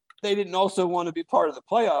they didn't also want to be part of the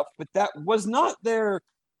playoff, but that was not their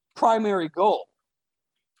primary goal.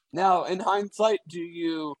 Now, in hindsight, do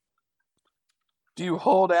you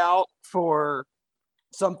hold out for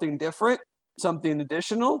something different, something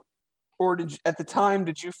additional, or at the time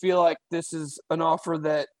did you feel like this is an offer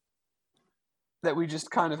that we just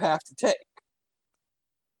kind of have to take?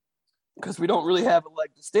 Because we don't really have a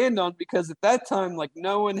leg to stand on, because at that time,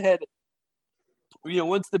 no one had,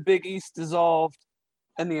 once the Big East dissolved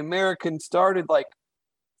and the American started,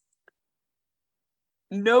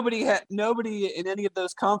 nobody in any of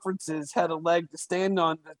those conferences had a leg to stand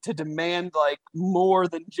on to demand more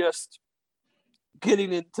than just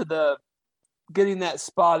getting that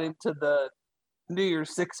spot into the New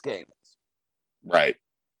Year's 6 games. Right.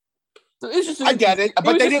 So it's just I get it,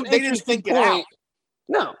 but they didn't think it out.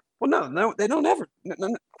 No. Well, no, they don't ever.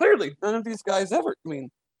 Clearly, none of these guys ever. I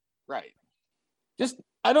mean, right. Just,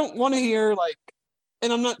 I don't want to hear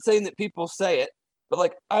and I'm not saying that people say it,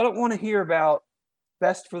 but I don't want to hear about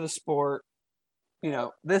best for the sport,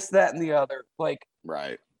 this, that, and the other.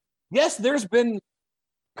 Right. Yes, there's been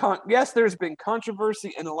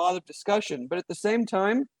controversy and a lot of discussion, but at the same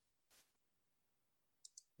time,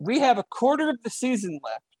 we have a quarter of the season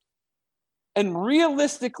left. And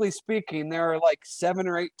realistically speaking, there are like 7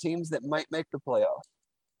 or 8 teams that might make the playoff.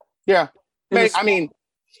 Yeah. In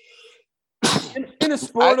a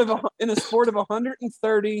sport of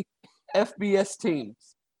 130 FBS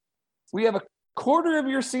teams, we have a quarter of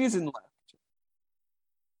your season left.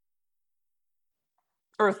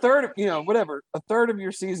 Or a third of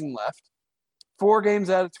your season left. 4 games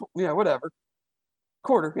out of whatever.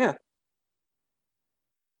 Quarter, yeah.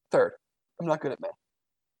 Third. I'm not good at math.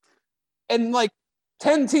 And like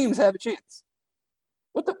 10 teams have a chance.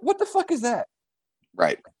 What the fuck is that?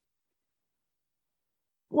 Right.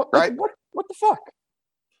 What the fuck?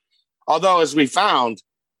 Although, as we found,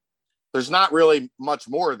 there's not really much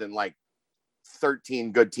more than like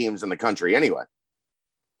 13 good teams in the country anyway.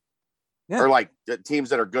 Yeah. Or like teams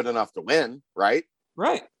that are good enough to win, right?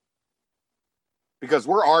 Right. Because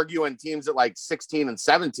we're arguing teams at like 16 and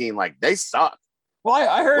 17, like they suck. Well,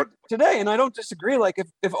 I heard today, and I don't disagree. Like,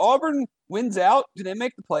 if Auburn wins out, do they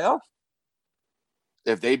make the playoff?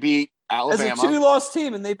 If they beat Alabama. As a 2-loss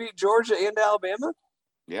team, and they beat Georgia and Alabama?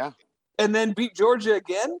 Yeah. And then beat Georgia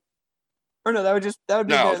again? Or no, that would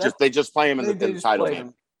be no. They just play them in the title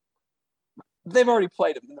game. They've already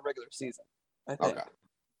played them in the regular season, I think. Okay.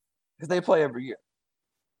 Because they play every year.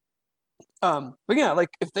 But yeah, like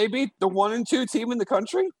if they beat the 1 and 2 team in the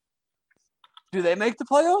country, do they make the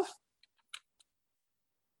playoff?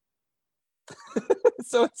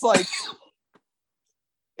 So it's like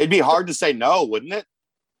it'd be hard to say no, wouldn't it?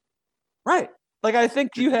 Right. Like I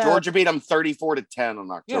think you have Georgia beat them 34-10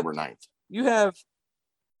 on October 9th. You have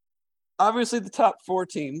obviously the top 4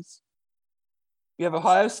 teams. You have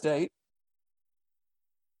Ohio State.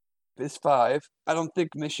 Is 5. I don't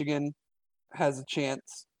think Michigan has a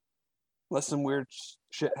chance unless some weird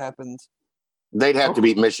shit happens. They'd have to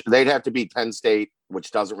beat They'd have to beat Penn State,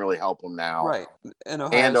 which doesn't really help them now. Right. And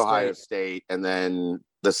Ohio State, and then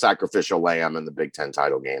the sacrificial lamb in the Big Ten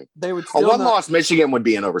title game. They would still a one-loss Michigan would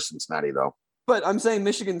be in over Cincinnati, though. But I'm saying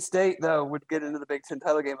Michigan State, though, would get into the Big Ten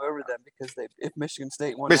title game over them because if Michigan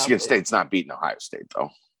State won. Michigan State's not beating Ohio State, though.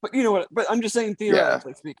 But you know what? But I'm just saying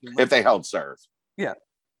theoretically speaking. If they held serve. Yeah.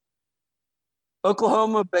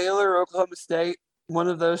 Oklahoma, Baylor, Oklahoma State, one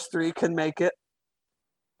of those 3 can make it.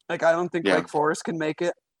 Like, I don't think Wake Forest can make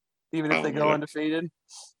it, even if they go undefeated.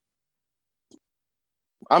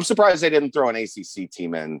 I'm surprised they didn't throw an ACC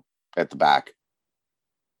team in at the back.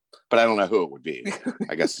 But I don't know who it would be.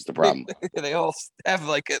 I guess it's the problem. They all have,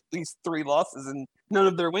 like, at least 3 losses, and none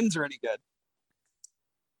of their wins are any good.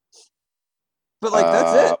 But, like,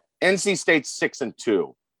 that's it. NC State's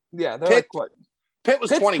 6-2. Yeah, they're like, what? Pitt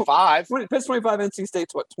was 25. Pitt's 25. NC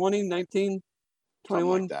State's what? 20, 19,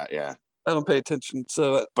 21. Like that, yeah. I don't pay attention.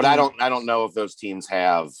 So, but I don't know if those teams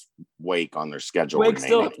have Wake on their schedule.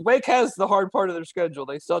 Wake has the hard part of their schedule.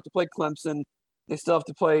 They still have to play Clemson. They still have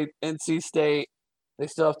to play NC State. They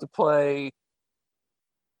still have to play.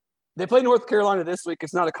 They play North Carolina this week.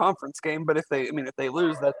 It's not a conference game, but if they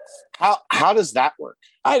lose, that's how does that work?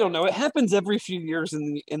 I don't know. It happens every few years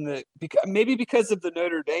maybe because of the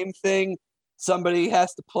Notre Dame thing. Somebody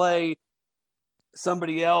has to play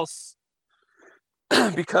somebody else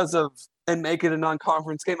because of and make it a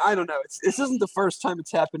non-conference game. I don't know. This isn't the first time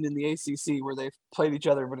it's happened in the ACC where they've played each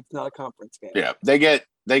other, but it's not a conference game. Yeah, they get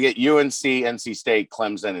UNC, NC State,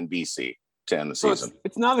 Clemson, and BC to end the season.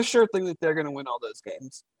 It's not a sure thing that they're going to win all those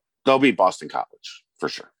games. They'll beat Boston College for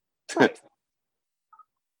sure. Right.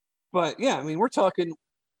 But yeah, I mean, we're talking.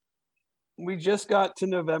 We just got to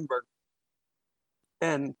November,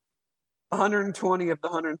 and 120 of the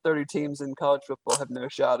 130 teams in college football have no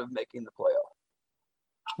shot of making the playoff.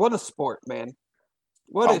 What a sport, man.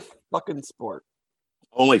 What a fucking sport.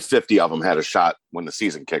 Only 50 of them had a shot when the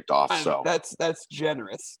season kicked off. So that's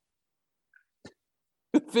generous.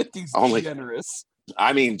 50's generous.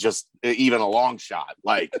 I mean, just even a long shot.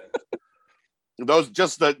 Like those,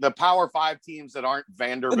 just the Power 5 teams that aren't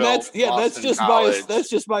Vanderbilt. That's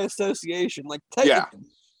just by association. Like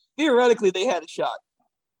theoretically, they had a shot.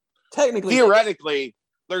 Theoretically,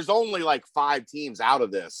 there's only like 5 teams out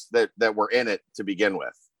of this that were in it to begin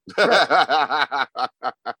with. Right.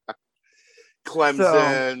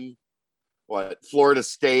 Clemson, Florida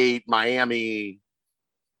State, Miami.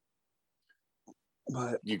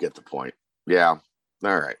 But you get the point. Yeah.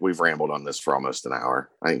 All right. We've rambled on this for almost an hour.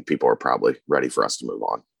 I think people are probably ready for us to move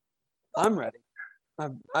on. I'm ready.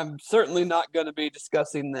 I'm certainly not going to be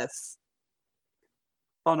discussing this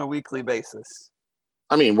on a weekly basis.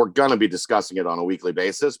 I mean, we're going to be discussing it on a weekly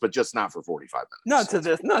basis, but just not for 45 minutes.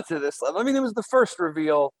 Not to this level. I mean, it was the first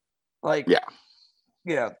reveal.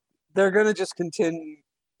 Yeah. They're going to just continue,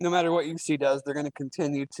 no matter what UC does, they're going to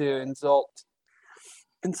continue to insult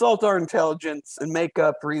insult our intelligence and make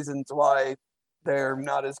up reasons why they're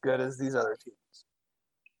not as good as these other teams.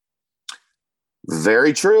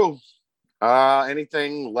 Very true.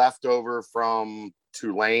 Anything left over from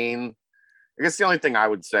Tulane? I guess the only thing I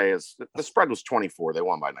would say is the spread was 24. They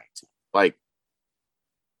won by 19. Like,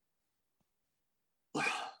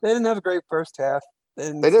 they didn't have a great first half.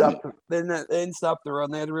 They didn't stop the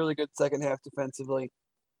run. They had a really good second half defensively,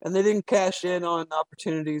 and they didn't cash in on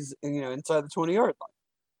opportunities, inside the 20-yard line.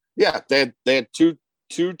 Yeah, they had two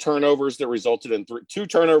turnovers that resulted in two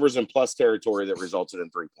turnovers in plus territory that resulted in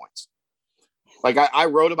 3 points. Like I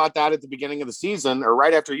wrote about that at the beginning of the season, or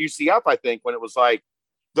right after UCF, I think, when it was like,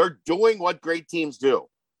 they're doing what great teams do.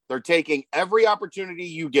 They're taking every opportunity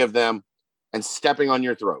you give them and stepping on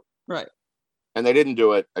your throat. Right. And they didn't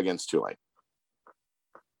do it against Tulane.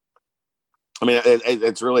 I mean,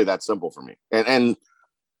 it's really that simple for me. And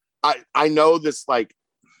I know this, like,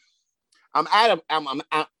 I'm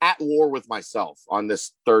at war with myself on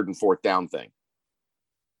this 3rd and 4th down thing.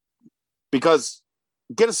 Because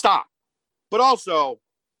get a stop. But also,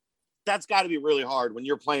 that's got to be really hard when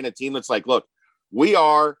you're playing a team that's like, look, we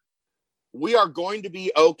are going to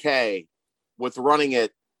be okay with running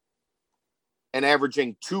it and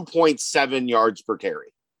averaging 2.7 yards per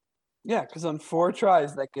carry. Yeah, because on 4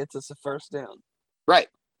 tries, that gets us a first down. Right.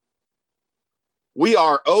 We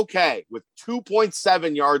are okay with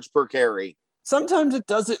 2.7 yards per carry. Sometimes it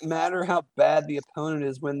doesn't matter how bad the opponent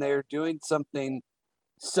is when they're doing something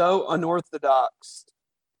so unorthodox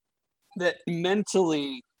that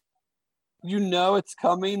mentally it's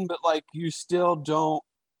coming, but like you still don't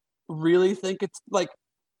really think it's like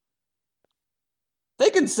they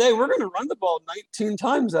can say we're going to run the ball 19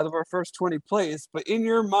 times out of our first 20 plays, but in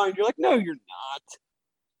your mind you're like, no, you're not.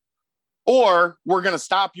 Or we're going to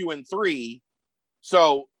stop you in 3.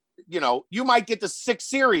 So, you might get to 6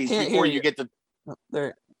 series before you get to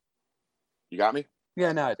there. You got me?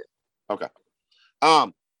 Yeah, no, I did. Okay.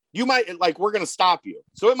 You might, we're going to stop you.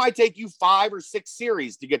 So it might take you 5 or 6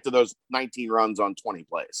 series to get to those 19 runs on 20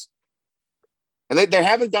 plays. And they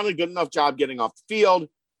haven't done a good enough job getting off the field.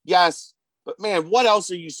 Yes. But, man, what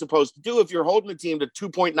else are you supposed to do if you're holding a team to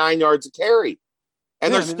 2.9 yards a carry?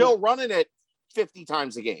 And they're still running it 50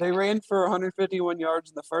 times a game. They ran for 151 yards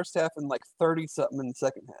in the first half and 30-something in the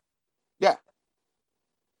second half. Yeah.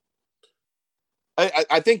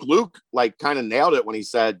 I think Luke, kind of nailed it when he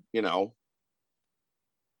said,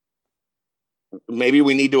 maybe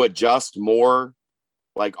we need to adjust more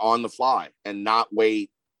on the fly and not wait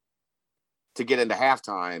to get into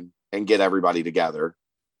halftime and get everybody together.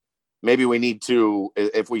 Maybe we need to,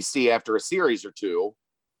 if we see after a series or two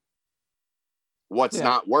what's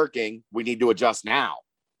not working, we need to adjust now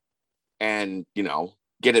and,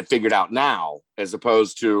 get it figured out now, as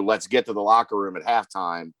opposed to let's get to the locker room at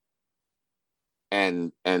halftime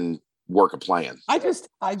and work a plan. I just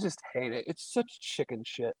hate it. It's such chicken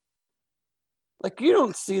shit. You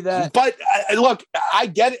don't see that. But look, I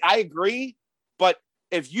get it. I agree. But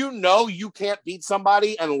if you can't beat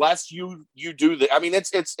somebody unless you do the, I mean,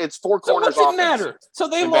 it's 4 corners. So what's it matter? So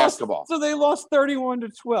they lost. Basketball. So they lost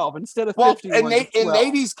 31-12 instead of 51. In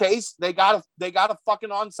Navy's case, they got a fucking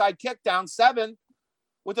onside kick down 7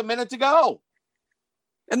 with a minute to go,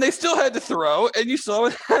 and they still had to throw. And you saw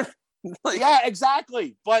it. Yeah,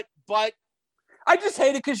 exactly. But I just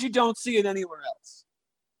hate it because you don't see it anywhere else.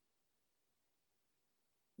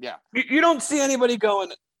 Yeah. You don't see anybody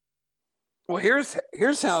going, well, here's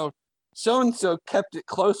how so-and-so kept it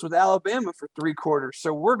close with Alabama for 3 quarters,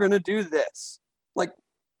 so we're going to do this.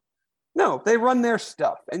 No, they run their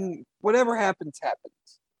stuff, and whatever happens, happens.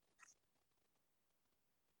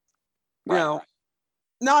 Right.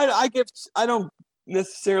 I don't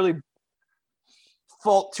necessarily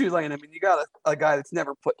fault Tulane. I mean, you got a guy that's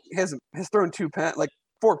never has thrown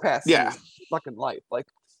 4 passes in his fucking life.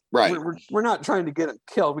 Right. We're not trying to get him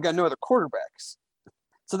killed. We got no other quarterbacks.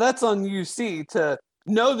 So that's on UC to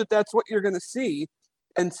know that that's what you're going to see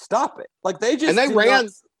and stop it.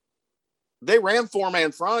 They ran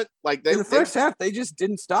 4-man front. In the first half, they just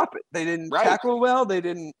didn't stop it. They didn't tackle well. They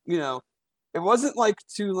didn't, it wasn't like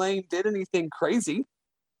Tulane did anything crazy.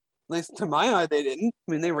 At least to my eye, they didn't.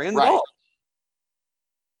 I mean, they ran the ball.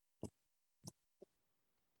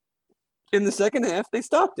 In the second half, they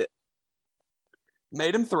stopped it.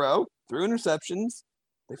 Made him threw interceptions.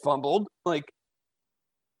 They fumbled.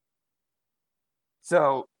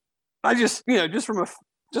 So I just, just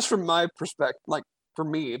from my perspective, for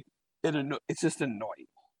me, it's just annoying.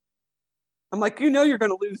 I'm you're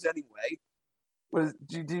going to lose anyway.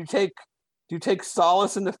 Do you take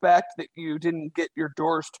solace in the fact that you didn't get your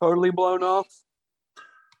doors totally blown off?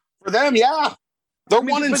 For them, yeah. They're I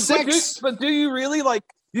mean, 1-6. But do you really like?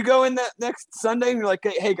 You go in that next Sunday and you're like,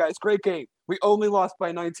 hey guys, great game. We only lost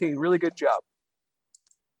by 19. Really good job.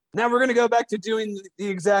 Now we're going to go back to doing the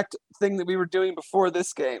exact thing that we were doing before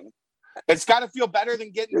this game. It's got to feel better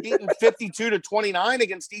than getting beaten 52-29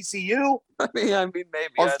 against ECU. I mean,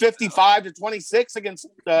 maybe. Or 55-26 against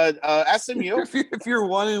SMU. If you're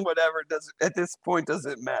one in whatever, at this point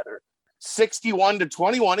doesn't matter.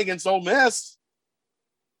 61-21 against Ole Miss.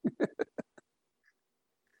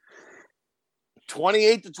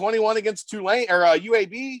 28-21 against Tulane or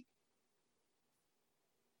UAB.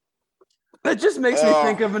 That just makes me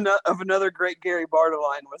think of another great Gary Barta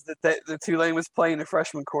line was that the Tulane was playing a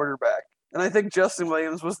freshman quarterback. And I think Justin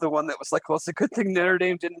Williams was the one that was like, well, it's a good thing Notre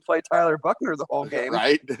Dame didn't play Tyler Buckner the whole game.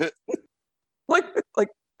 Right. like,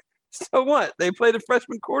 so what? They played a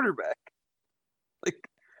freshman quarterback. Like,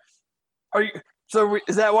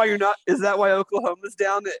 is that why Oklahoma's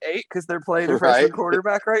down at 8? Because they're playing a freshman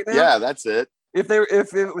quarterback right now? Yeah, that's it. If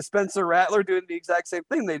it was Spencer Rattler doing the exact same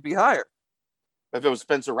thing, they'd be higher. If it was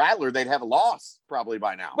Spencer Rattler, they'd have a loss probably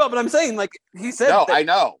by now. Well, but I'm saying, like he said. No, I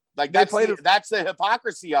know. Like that's the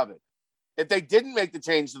hypocrisy of it. If they didn't make the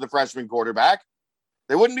change to the freshman quarterback,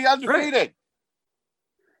 they wouldn't be undefeated. Right.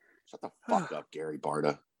 Shut the fuck up, Gary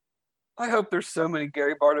Barta. I hope there's so many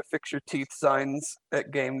Gary Barta fix your teeth signs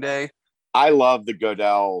at game day. I love the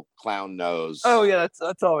Godell clown nose. Oh yeah,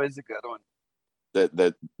 that's always a good one.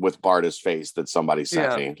 That with Barta's face that somebody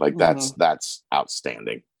sent me. Like that's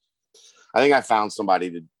outstanding. I think I found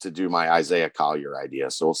somebody to do my Isaiah Collier idea,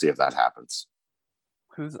 so we'll see if that happens.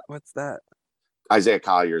 What's that? Isaiah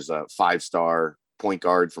Collier's a 5-star point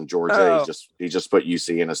guard from Georgia. Oh. He just put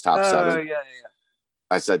UC in his top 7. Oh yeah.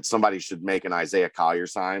 I said somebody should make an Isaiah Collier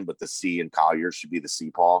sign, but the C in Collier should be the C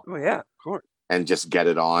Paul. Oh yeah, of course. And just get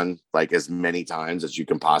it on like as many times as you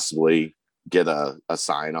can possibly get a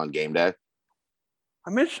sign on game day.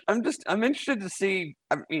 I'm interested to see.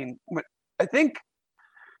 I mean, I think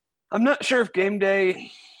I'm not sure if game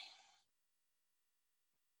day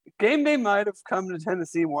might have come to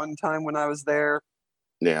Tennessee one time when I was there.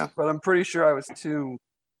 Yeah, but I'm pretty sure I was too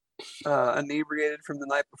inebriated from the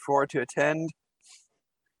night before to attend.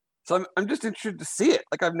 So I'm just interested to see it.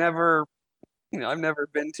 Like I've never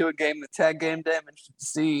been to a game, the tag game day. I'm interested to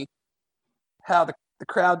see how the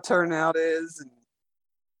crowd turnout is. And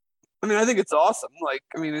I mean, I think it's awesome. Like,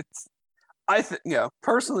 I mean,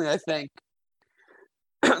 personally, I think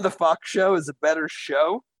the Fox show is a better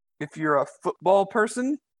show if you're a football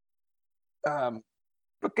person.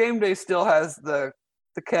 But game day still has the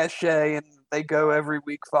cachet, and they go every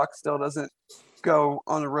week. Fox still doesn't go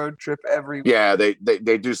on a road trip every week. Yeah,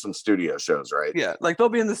 they do some studio shows, right? Yeah, like they'll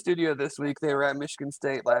be in the studio this week. They were at Michigan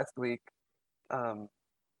State last week.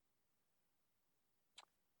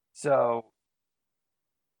 So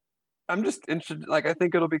I'm just interested. Like, I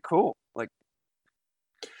think it'll be cool. Like,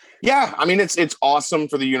 yeah, I mean, it's awesome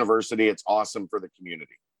for the university. It's awesome for the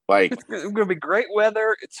community. Like, it's going to be great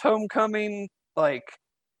weather. It's homecoming. Like,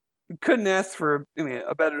 you couldn't ask for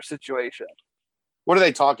a better situation. What are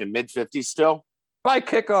they talking? Mid-50s still? By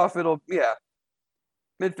kickoff,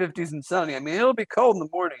 mid-50s and sunny. I mean, it'll be cold in the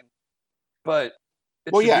morning, but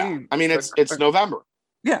it's November.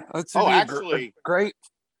 Yeah, it's actually a great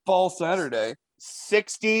fall Saturday.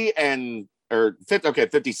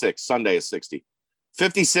 56. Sunday is 60.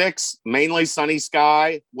 56, mainly sunny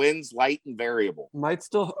sky, winds light and variable. I might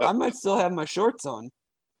still have my shorts on.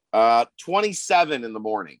 27 in the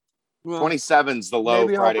morning. Well, 27's the low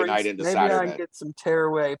Friday night into Saturday. Maybe I can get some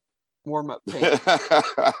tearaway warm-up paint.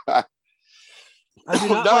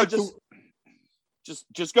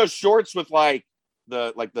 Just go shorts with like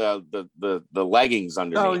the leggings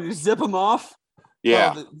underneath. Oh, you zip them off?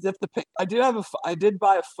 Yeah. Zip the paint. I did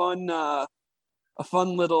buy a fun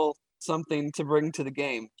little something to bring to the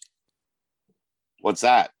game. What's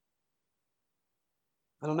that?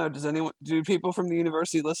 I don't know. Do people from the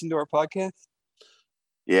university listen to our podcast?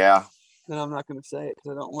 Yeah. Then I'm not going to say it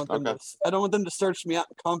because I don't want them I don't want them to search me out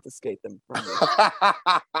and confiscate them from me.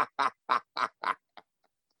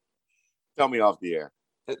 Tell me off the air.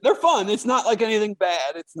 They're fun. It's not like anything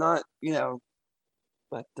bad. It's not,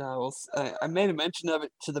 but I made a mention of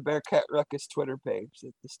it to the Bearcat Ruckus Twitter page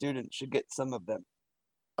that the students should get some of them.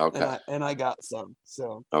 Okay. And I got some.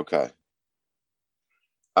 So. Okay.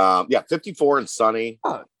 54 and sunny.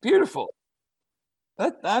 Oh, beautiful.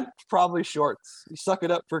 That's probably shorts. You suck it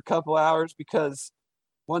up for a couple hours because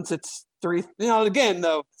once it's 3, again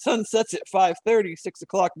though, sun sets at 5:30, 6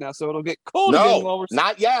 o'clock now, so it'll get cold again.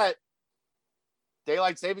 Not yet.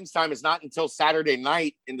 Daylight savings time is not until Saturday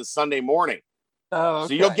night into Sunday morning. Oh, okay.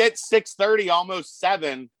 So you'll get 6:30, almost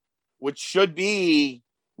 7, which should be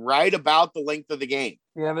right about the length of the game.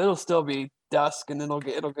 Yeah, but it'll still be dusk and it'll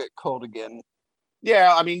get cold again.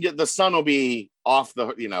 Yeah, I mean the sun will be off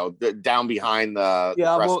down behind the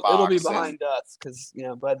press well, box it'll be behind us because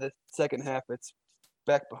by the second half it's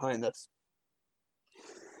back behind us.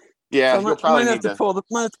 Yeah, so you'll probably might have to pull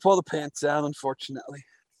the pants out, unfortunately.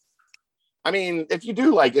 I mean, if you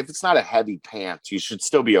do if it's not a heavy pants, you should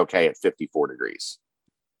still be okay at 54 degrees.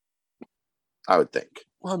 I would think.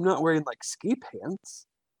 Well, I'm not wearing ski pants.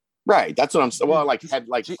 Right, that's what I'm saying. Well,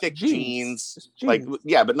 thick jeans, but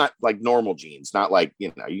not normal jeans, not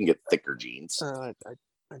you can get thicker jeans. I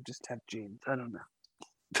just have jeans. I don't know.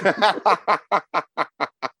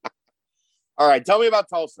 All right, tell me about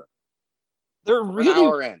Tulsa. They're really an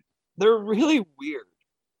hour in. They're really weird.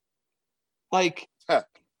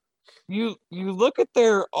 You look at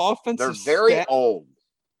their offensive. They're very old.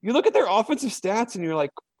 You look at their offensive stats, and you're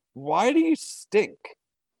like, why do you stink?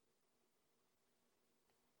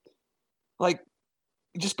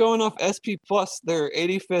 Just going off SP Plus, they're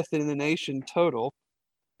 85th in the nation total,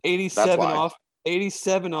 87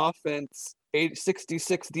 offense,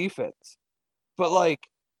 66 defense. But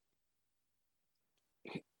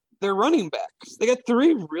they're running backs. They got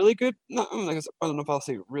three really good. I don't know if I'll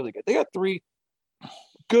say really good. They got three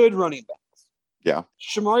good running backs. Yeah.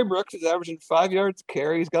 Shamari Brooks is averaging 5 yards a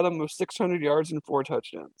carry. He's got almost 600 yards and 4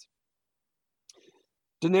 touchdowns.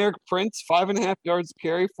 Deneric Prince, 5.5 yards a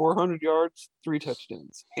carry, 400 yards, 3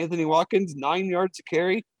 touchdowns. Anthony Watkins, 9 yards a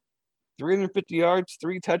carry, 350 yards,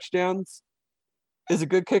 3 touchdowns. Is a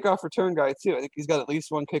good kickoff return guy, too. I think he's got at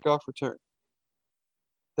least 1 kickoff return.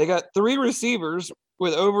 They got 3 receivers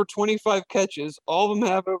with over 25 catches. All of them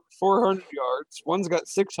have over 400 yards. One's got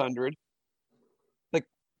 600.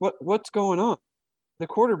 What's going on? The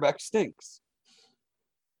quarterback stinks.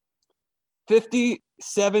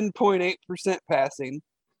 57.8% passing,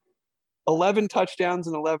 11 touchdowns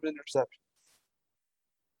and 11 interceptions.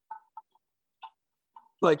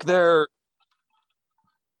 They're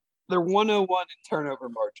 101 in turnover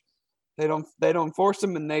margin. They don't force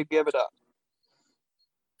them and they give it up.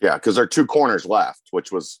 Yeah, because there are 2 corners left,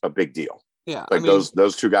 which was a big deal. Yeah,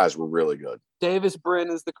 those 2 guys were really good. Davis Brin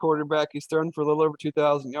is the quarterback. He's thrown for a little over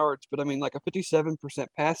 2,000 yards, but a 57%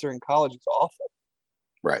 passer in college is awful.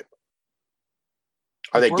 Right.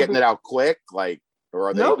 Are they getting it out quick? Or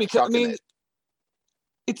are they? No, because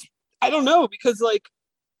I don't know, because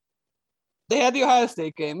they had the Ohio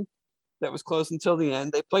State game that was close until the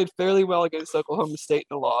end. They played fairly well against Oklahoma State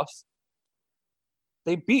in a loss.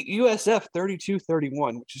 They beat USF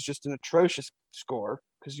 32-31, which is just an atrocious score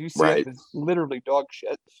because UCF is literally dog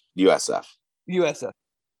shit. USF.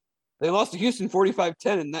 They lost to Houston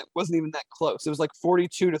 45-10, and that wasn't even that close. It was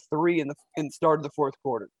 42-3 in the start of the fourth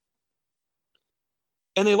quarter.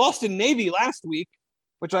 And they lost to Navy last week,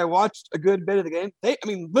 which I watched a good bit of the game. They,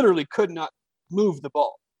 literally could not move the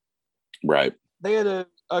ball. Right. They had a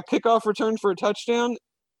kickoff return for a touchdown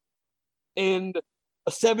and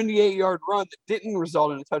a 78-yard run that didn't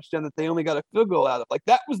result in a touchdown that they only got a field goal out of.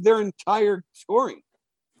 That was their entire scoring.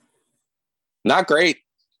 Not great.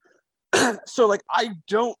 So, I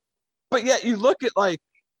don't – but yet you look at,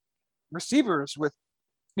 receivers with,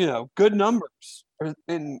 good numbers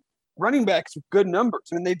and running backs with good numbers.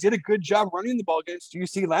 They did a good job running the ball against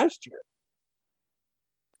UC last year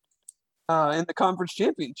in the conference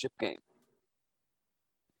championship game.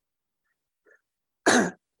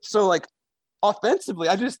 So, offensively,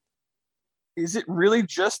 is it really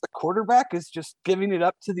just the quarterback is just giving it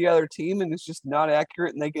up to the other team and it's just not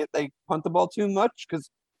accurate and they punt the ball too much? Because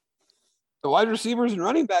the wide receivers and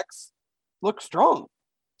running backs look strong.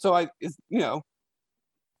 So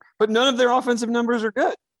but none of their offensive numbers are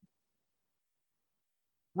good.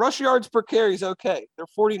 Rush yards per carry is okay. They're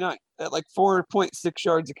 49 at 4.6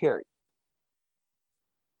 yards a carry.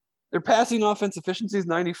 Their passing offense efficiency is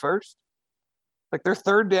 91st. Their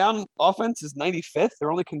third down offense is 95th.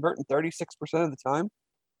 They're only converting 36% of the time.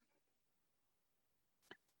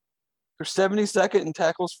 They're 72nd in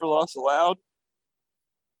tackles for loss allowed.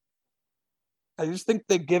 I just think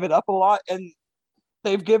they give it up a lot, and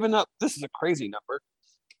they've given up, this is a crazy number,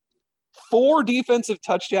 4 defensive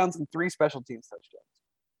touchdowns and 3 special teams touchdowns.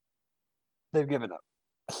 They've given up.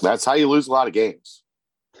 That's how you lose a lot of games.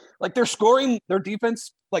 Their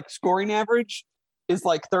defense, scoring average is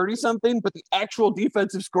 30-something, but the actual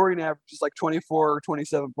defensive scoring average is 24 or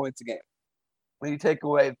 27 points a game when you take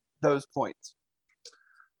away those points.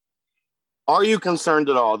 Are you concerned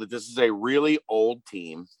at all that this is a really old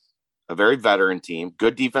team, a very veteran team,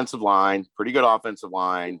 good defensive line, pretty good offensive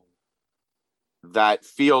line, that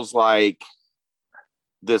feels like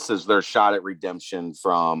this is their shot at redemption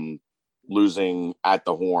from losing at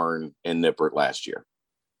the Horn in Nippert last year?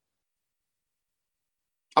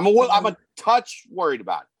 I'm a touch worried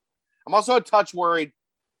about it. I'm also a touch worried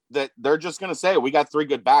that they're just going to say, we got 3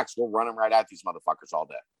 good backs. We'll run them right at these motherfuckers all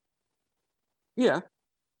day. Yeah.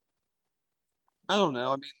 I don't know.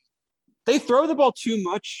 I mean, they throw the ball too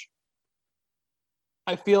much,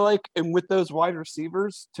 I feel like, and with those wide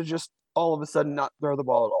receivers to just all of a sudden not throw the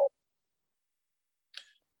ball at all.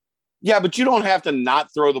 Yeah, but you don't have to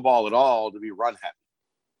not throw the ball at all to be run heavy.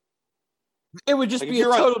 It would just be a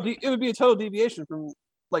total. It would be a total deviation from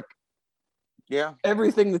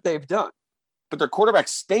everything that they've done. But their quarterback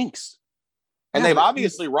stinks, and they've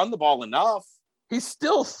obviously run the ball enough. He's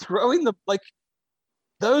still throwing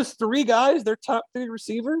those 3 guys. Their top 3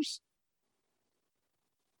 receivers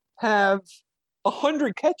have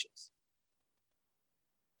 100 catches.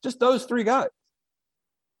 Just those 3 guys.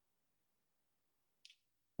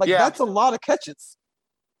 That's a lot of catches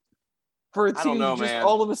for a team to just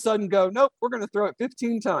all of a sudden go, nope, we're going to throw it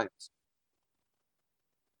 15 times.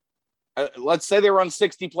 Let's say they run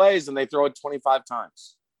 60 plays and they throw it 25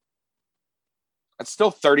 times. That's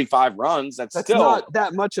still 35 runs. That's still not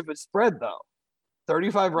that much of a spread, though.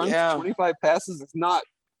 35 runs, 25 passes. It's not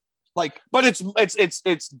but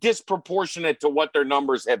it's disproportionate to what their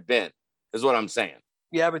numbers have been, is what I'm saying.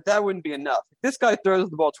 Yeah, but that wouldn't be enough. If this guy throws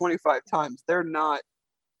the ball 25 times, they're not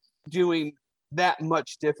doing that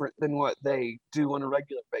much different than what they do on a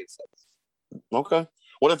regular basis. Okay.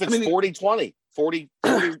 What if it's 40-20? 40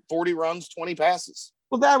 runs, 20 passes?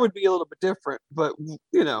 Well, that would be a little bit different, but,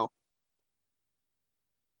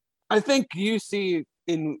 I think you see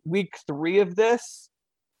in week 3 of this,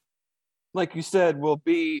 like you said, will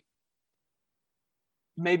be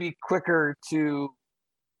maybe quicker to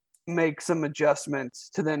make some adjustments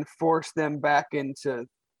to then force them back into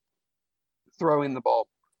throwing the ball.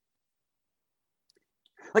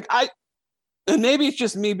 And maybe it's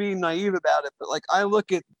just me being naive about it, but I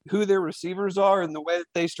look at who their receivers are and the way that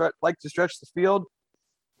they like to stretch the field.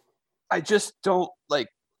 I just don't I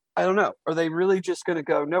don't know. Are they really just going to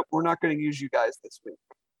go, nope, we're not going to use you guys this week?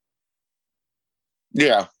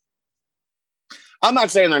 Yeah. I'm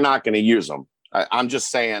not saying they're not going to use them. I'm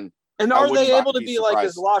just saying. And are they able to be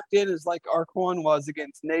as locked in as Arquon was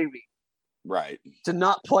against Navy? Right. To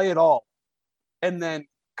not play at all. And then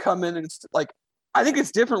come in and I think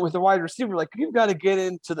it's different with the wide receiver. You've got to get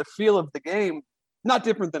into the feel of the game. Not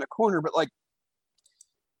different than a corner, but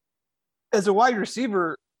as a wide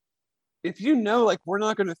receiver, if we're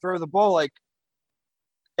not going to throw the ball,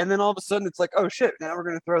 and then all of a sudden it's oh shit, now we're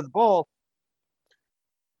going to throw the ball.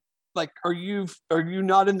 Are you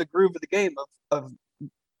not in the groove of the game of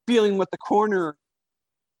feeling what the corner,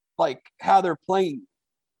 how they're playing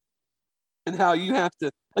and how you have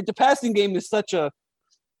to, the passing game is such a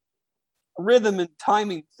rhythm and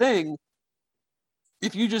timing thing.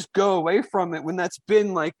 If you just go away from it when that's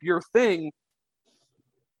been your thing,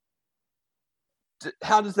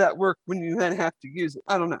 how does that work when you then have to use it?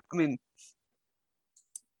 I don't know. I mean,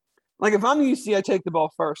 if I'm UC, I take the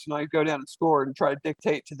ball first and I go down and score and try to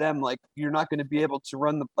dictate to them you're not going to be able to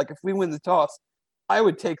run the if we win the toss, I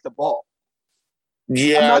would take the ball.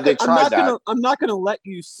 Yeah, they tried that. I'm not going to let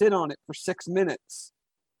you sit on it for 6 minutes.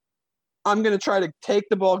 I'm going to try to take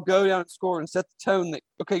the ball, go down and score, and set the tone that,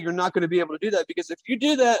 okay, you're not going to be able to do that. Because if you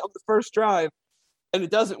do that on the first drive and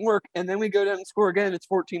it doesn't work, and then we go down and score again, it's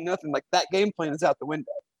 14-0. That game plan is out the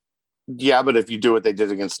window. Yeah, but if you do what they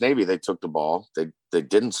did against Navy, they took the ball. They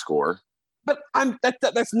didn't score. But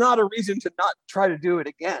that's not a reason to not try to do it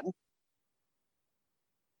again.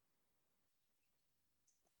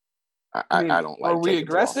 I don't like. Are we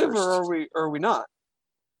aggressive or are we not?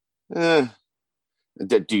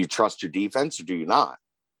 Do you trust your defense or do you not?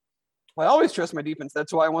 I always trust my defense.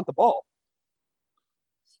 That's why I want the ball.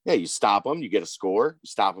 Yeah, you stop them, you get a score. You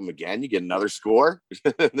stop them again, you get another score.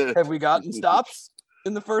 Have we gotten stops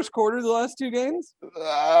in the first quarter of the last 2 games?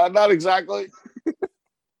 Not exactly.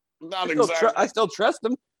 I still trust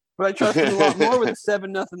them, but I trust them a lot more with a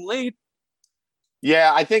 7-0 lead.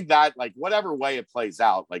 Yeah, I think that whatever way it plays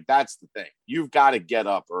out, that's the thing. You've got to get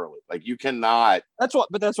up early. You cannot. That's what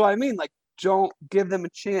I mean. Don't give them a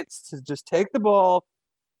chance to just take the ball.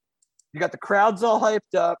 You got the crowds all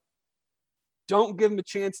hyped up. Don't give them a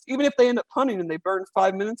chance, even if they end up punting and they burn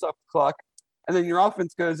 5 minutes off the clock, and then your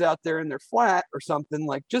offense goes out there and they're flat or something.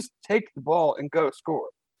 Just take the ball and go score.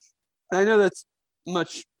 And I know that's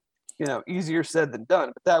much, easier said than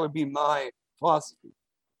done, but that would be my philosophy.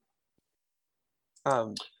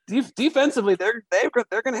 Defensively, they're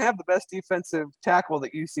going to have the best defensive tackle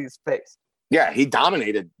that UC's faced. Yeah, he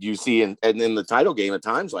dominated UC in the title game at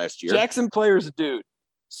times last year. Jackson Player's a dude.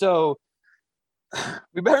 So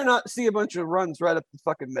we better not see a bunch of runs right up the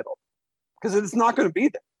fucking middle because it's not going to be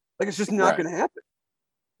there. It's just not going to happen.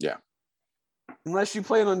 Yeah. Unless you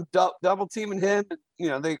plan on double teaming him,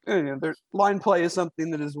 their line play is something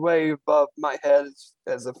that is way above my head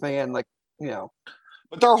as a fan. Like,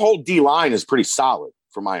 But their whole D line is pretty solid,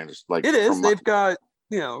 from my understanding. It is. They've got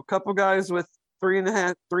a couple guys with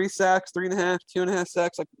 3.5, 3 sacks, 3.5, 2.5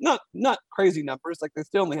 sacks. Like not crazy numbers. Like they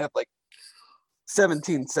still only have like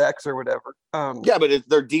 17 sacks or whatever. But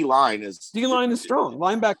their D line is strong.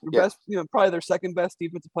 Linebacker best. Probably their second best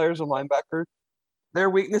defensive players are linebacker. Their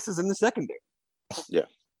weakness is in the secondary. Yeah.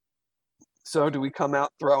 So do we come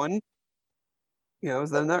out throwing? Is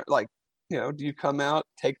then that like, do you come out,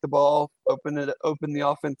 take the ball, open the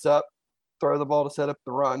offense up, throw the ball to set up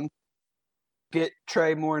the run, get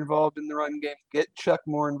Trey more involved in the run game, get Chuck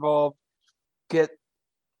more involved, get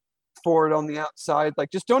Ford on the outside.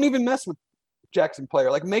 Like, just don't even mess with Jackson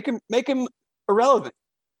Player. Like, make him irrelevant.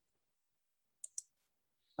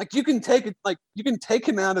 Like, you can take him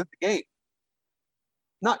out of the game.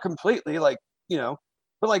 Not completely, but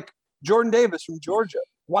like Jordan Davis from Georgia.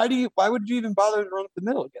 Why would you even bother to run up the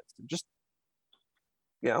middle against him? Just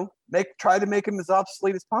try to make him as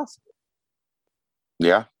obsolete as possible.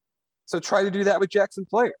 Yeah. So try to do that with Jackson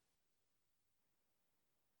Player.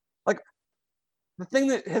 Like, the thing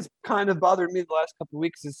that has kind of bothered me the last couple of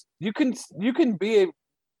weeks is you can be a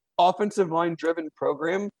offensive line driven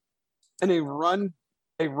program and a run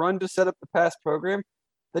to set up the pass program.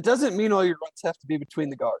 That doesn't mean all your runs have to be between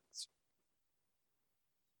the guards.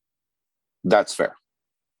 That's fair.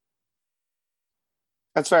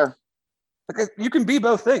 Like, you can be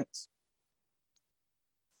both things.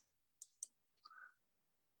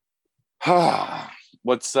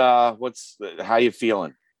 What's how you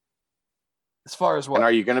feeling? As far as what? And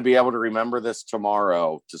are you going to be able to remember this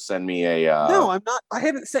tomorrow to send me a? No, I'm not. I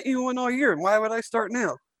haven't sent you one all year. Why would I start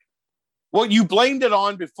now? Well, you blamed it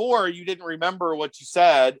on before. You didn't remember what you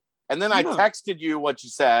said, and then I texted you what you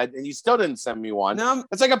said, and you still didn't send me one.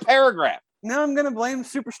 It's like a paragraph. Now I'm going to blame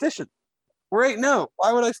superstition. We're 8-0.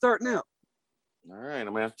 Why would I start now? All right, I'm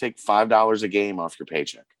going to have to take $5 a game off your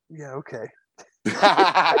paycheck. Yeah, okay.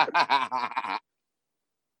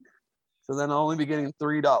 So then I'll only be getting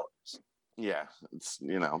 $3. Yeah, it's the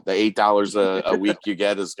 $8 a week you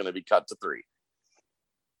get is going to be cut to $3.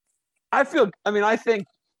 I've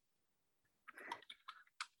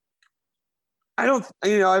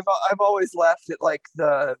always laughed at like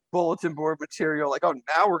the bulletin board material, like, oh,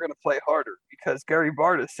 now we're going to play harder because Gary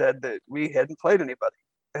Barta said that we hadn't played anybody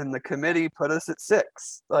and the committee put us at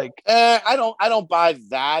 6. Like, I don't buy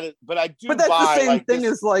that, but I do. But that's buy, the same like, thing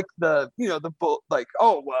as like like,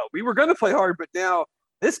 oh, well, we were going to play hard, but now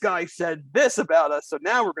this guy said this about us, so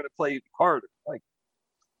now we're going to play harder. Like,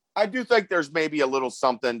 I do think there's maybe a little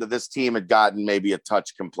something to this team had gotten maybe a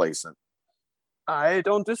touch complacent. I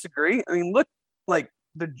don't disagree. I mean, look, like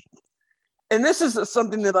and this is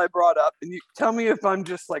something that I brought up, and you tell me if I'm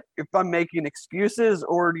just like, if I'm making excuses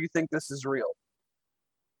or do you think this is real?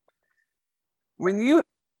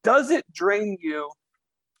 Does it drain you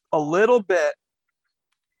a little bit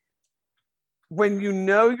when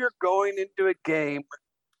you're going into a game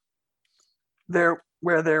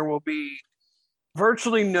where there will be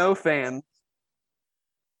virtually no fans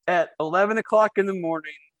at 11 o'clock in the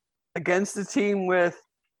morning against a team with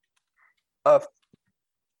a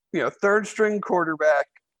third string quarterback,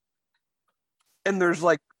 and there's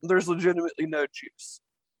legitimately no juice?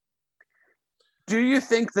 Do you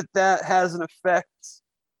think that has an effect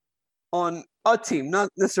on a team, not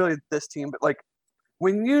necessarily this team, but like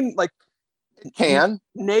when you like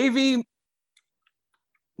Navy?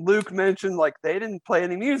 Luke mentioned like they didn't play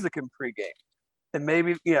any music in pregame, and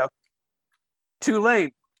maybe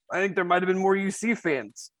Tulane. I think there might have been more UC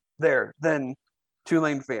fans there than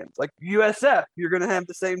Tulane fans. Like USF, you're going to have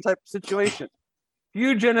the same type of situation.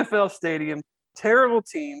 Huge NFL stadium, terrible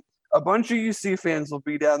team. A bunch of UC fans will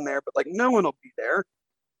be down there, but like no one will be there.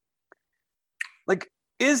 Like,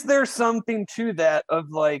 is there something to that of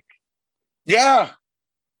like? Yeah,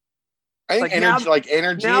 I think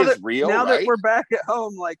energy is real. Now right? that we're back at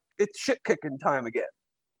home, like it's shit kicking time again.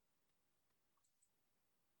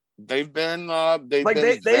 They've been they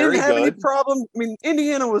didn't have any problem. I mean,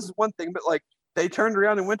 Indiana was one thing, but like they turned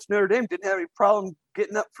around and went to Notre Dame. Didn't have any problem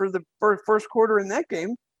getting up for the first quarter in that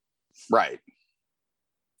game. Right.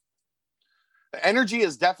 Energy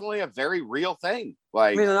is definitely a very real thing.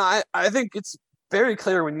 Like, I mean, I think it's very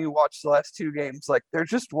clear when you watch the last 2 games. Like, there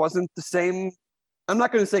just wasn't the same. I'm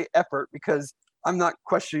not going to say effort because I'm not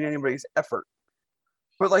questioning anybody's effort,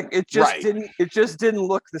 but like it just didn't. It just didn't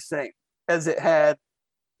look the same as it had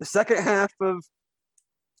the second half of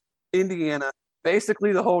Indiana.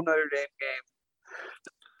 Basically, the whole Notre Dame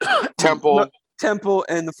game. Temple,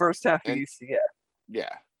 and the first half of UCF.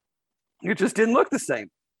 Yeah. It just didn't look the same.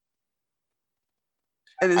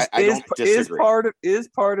 And I don't disagree. Is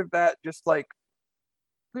part of that just like,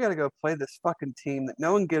 we got to go play this fucking team that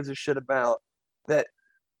no one gives a shit about, that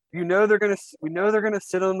we know they're gonna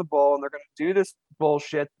sit on the ball and they're gonna do this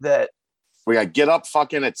bullshit that we got to get up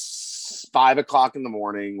fucking at 5 o'clock in the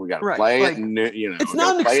morning. We got to play at noon. It's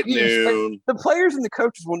not an excuse. Like, the players and the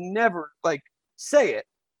coaches will never like say it,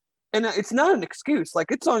 and it's not an excuse.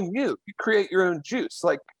 Like, it's on you. You create your own juice.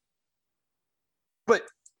 Like, but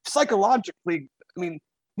psychologically, I mean,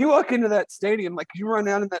 you walk into that stadium, like you run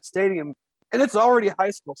out in that stadium, and it's already a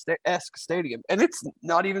high school-esque stadium, and it's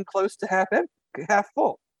not even close to half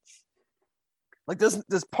full. Like, does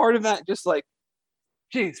part of that just like,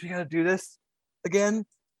 geez, we got to do this again?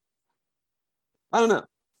 I don't know.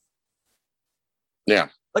 Yeah.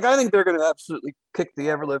 Like, I think they're going to absolutely kick the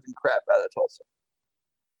ever-living crap out of Tulsa.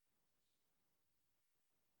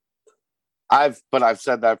 I've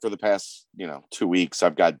said that for the past, 2 weeks.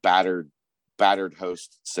 I've got battered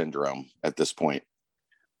host syndrome at this point.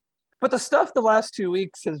 But the stuff the last 2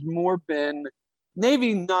 weeks has more been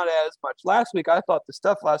Navy, not as much. Last week, I thought the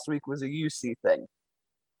stuff last week was a UC thing.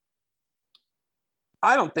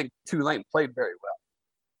 I don't think Tulane played very well.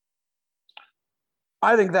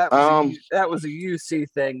 I think that was a UC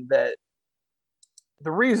thing. That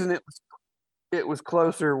the reason it was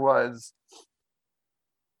closer was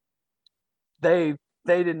they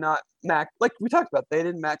did not max, like we talked about. They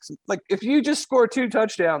didn't max, like if you just score 2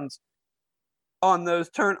 touchdowns on those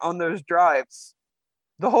drives,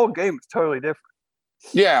 the whole game is totally different.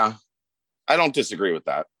 Yeah, I don't disagree with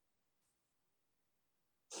that.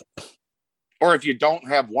 Or if you don't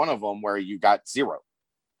have one of them where you got 0.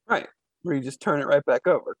 Right. Where you just turn it right back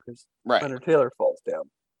over because Leonard Taylor falls down.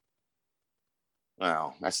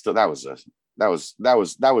 Wow, that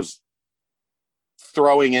was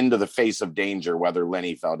throwing into the face of danger whether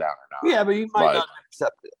Lenny fell down or not. Yeah, but you might not have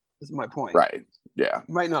intercepted it, is my point. Right. Yeah.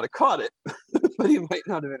 You might not have caught it, but you might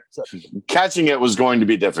not have intercepted it. Catching it was going to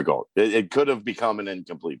be difficult. It could have become an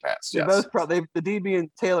incomplete pass. Yes. Both the DB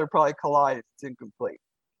and Taylor probably collide. It's incomplete.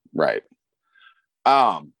 Right.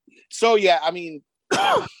 So yeah, I mean,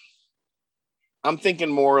 I'm thinking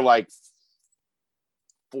more like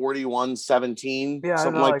 41-17,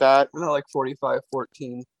 something like that. I'm not like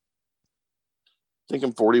 45-14.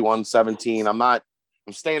 Thinking 41-17.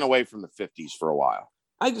 I'm staying away from the 50s for a while.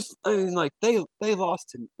 I mean, like they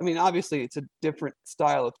lost to, I mean, obviously it's a different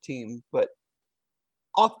style of team, but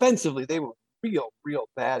offensively they were real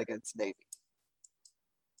bad against Navy.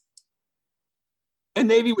 And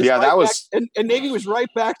Navy was and Navy was right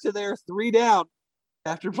back to their 3 down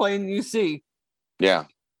after playing UC. Yeah.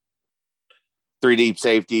 3 deep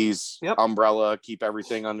safeties, umbrella, keep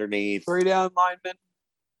everything underneath. 3 down linemen.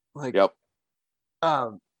 Like, yep.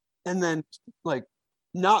 And then like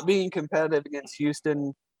not being competitive against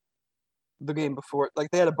Houston the game before, like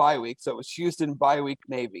they had a bye week, so it was Houston bye week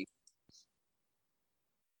Navy.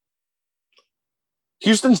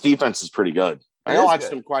 Houston's defense is pretty good. I watched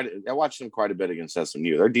them quite a bit against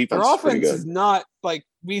SMU. Their defense is pretty good. Their offense is not like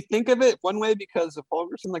we think of it one way because of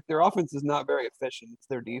Holgorsen. Like their offense is not very efficient. It's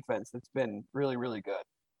their defense that's been really, really good.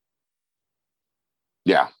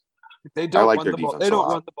 Yeah, they don't run the ball. They don't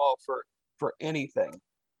run the ball for anything.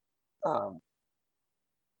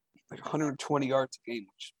 Like 120 yards a game,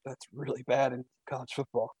 which that's really bad in college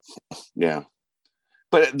football. Yeah,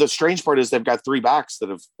 but the strange part is they've got 3 backs that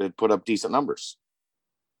have put up decent numbers.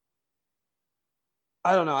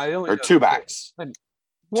 I don't know. I only or 2 backs.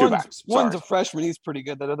 One's a freshman. He's pretty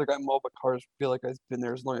good. That other guy, Mulbach, feel like I've been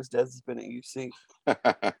there as long as Dez has been at UC.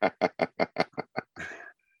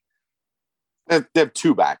 They have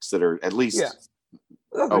 2 backs that are at least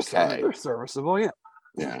okay. They're serviceable, yeah.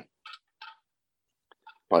 Yeah.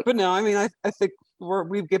 But no, I mean, I think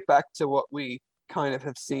we get back to what we kind of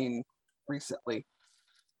have seen recently.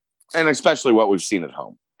 And especially what we've seen at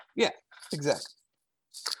home. Yeah, exactly.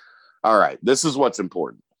 All right. This is what's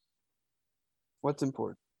important. What's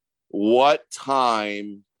important? What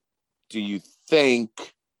time do you think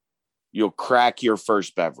you'll crack your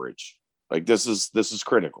first beverage? Like this is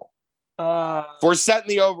critical. For setting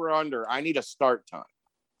the over-under, I need a start time.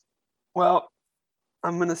 Well,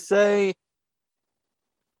 I'm gonna say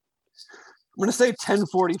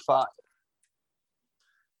 10:45.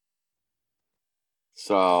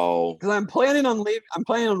 So, because I'm planning on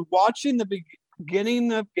watching the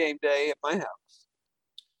beginning of game day at my house,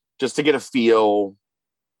 just to get a feel.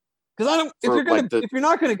 Because I don't. If you're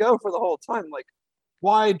not gonna go for the whole time, like,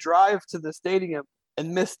 why drive to the stadium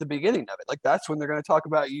and miss the beginning of it? Like that's when they're gonna talk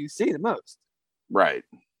about UC the most. Right.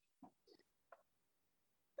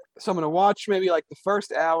 So I'm gonna watch maybe like the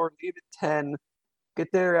first hour, leave at 10,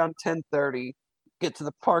 get there around 10:30, get to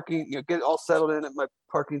the parking, get all settled in at my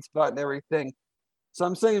parking spot and everything. So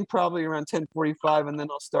I'm saying probably around 10:45, and then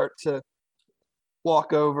I'll start to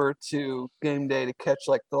walk over to game day to catch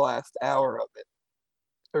like the last hour of it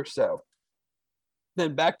or so.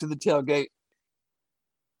 Then back to the tailgate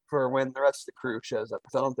for when the rest of the crew shows up,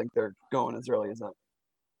 because I don't think they're going as early as that.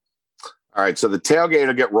 All right, so the tailgate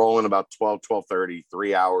will get rolling about 12:30,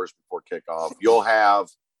 3 hours before kickoff. You'll have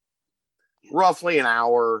roughly an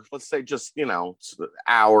hour, let's say just,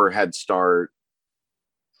 hour head start.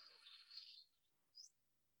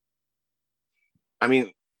 I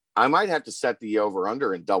mean, I might have to set the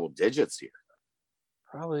over-under in double digits here.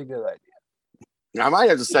 Probably a good idea. I might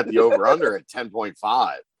have to set the over-under at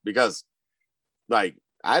 10.5 because, I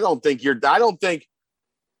don't think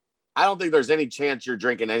there's any chance you're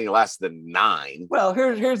drinking any less than 9. Well,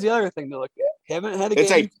 here's the other thing to look at. Haven't had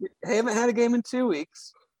a game in 2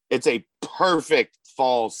 weeks. It's a perfect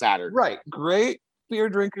fall Saturday. Right. Great beer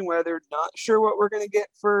drinking weather. Not sure what we're going to get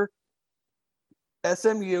for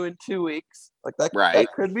SMU in 2 weeks. Like that, right.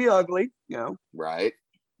 That could be ugly, Right.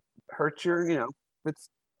 Hurt your, if it's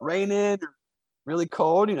raining or really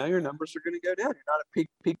cold, your numbers are going to go down. You're not at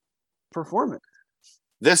peak performance.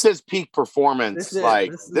 This is peak performance.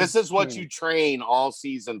 This is what you you train all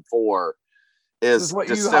season for. This is what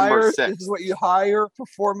December 6th. This is what you hire a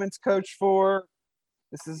performance coach for.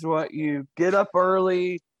 This is what you get up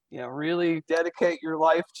early, really dedicate your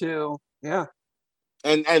life to. Yeah.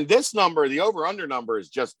 And this number, the over-under number, is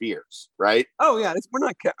just beers, right? Oh yeah, we're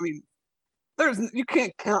not. You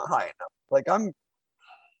can't count high enough.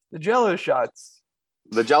 The Jello shots.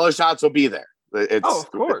 The Jello shots will be there.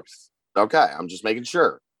 Of course. Okay, I'm just making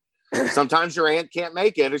sure. Sometimes your aunt can't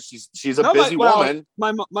make it. She's a busy woman.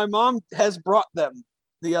 My mom has brought them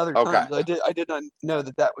the other times. I did not know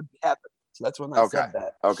that would happen. So that's when I said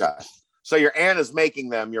that. Okay. So your aunt is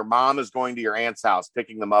making them. Your mom is going to your aunt's house,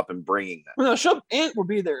 picking them up and bringing them. Well, no, aunt will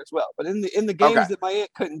be there as well. But in the games that my aunt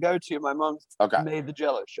couldn't go to, my mom made the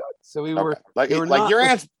Jello shots. So we were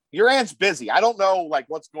your aunt's busy. I don't know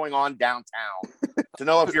what's going on downtown to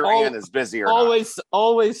know if your aunt is busy or not.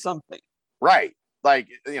 Always something. Right. I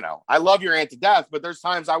love your aunt to death, but there's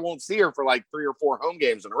times I won't see her for 3 or 4 home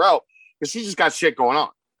games in a row because she just got shit going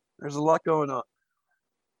on. There's a lot going on.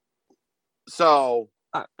 So,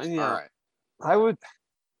 all right.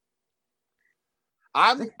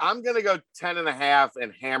 I'm gonna go 10.5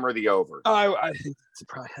 and hammer the over. I think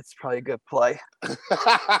that's probably a good play.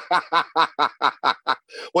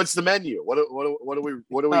 What's the menu? What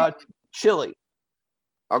do we? Chili.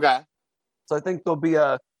 Okay. So I think there'll be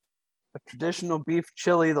a traditional beef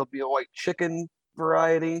chili. There'll be a white chicken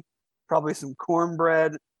variety. Probably some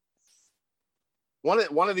cornbread.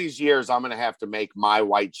 One of these years, I'm gonna have to make my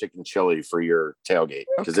white chicken chili for your tailgate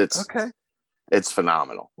because it's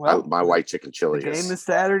phenomenal. Well, my white chicken chili. The game is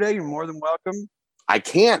Saturday. You're more than welcome. I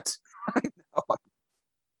can't. I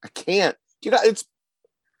can't. It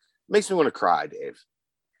makes me want to cry, Dave.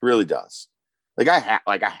 It really does. I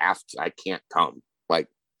have to. I can't come.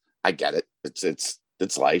 I get it. It's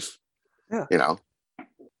life. Yeah.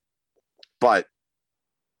 But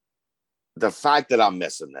the fact that I'm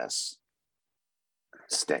missing this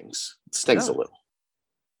stings. It stings a little.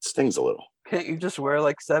 It stings a little. Can't you just wear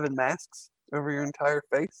 7 masks over your entire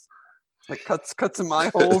face? Cut some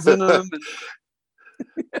eye holes in them.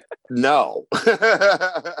 No.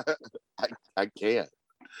 I can't.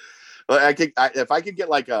 If I could get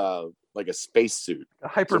a space suit, a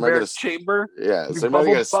hyperbaric chamber. Yeah,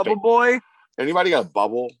 bubble boy. Anybody got a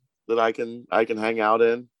bubble that I can hang out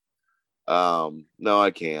in? No,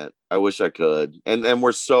 I can't. I wish I could. And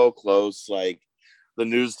we're so close. The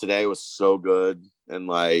news today was so good, and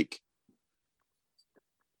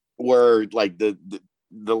where the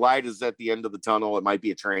light is at the end of the tunnel. It might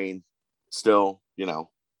be a train still. You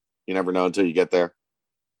never know until you get there.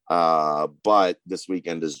 But this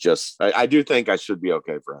weekend is just, I do think I should be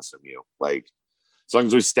okay for SMU. As long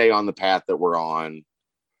as we stay on the path that we're on,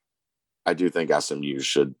 I do think SMU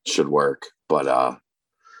should work. But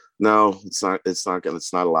no, it's not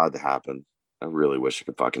allowed to happen. I really wish it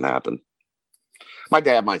could fucking happen. My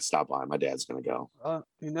dad might stop by. My dad's going to go.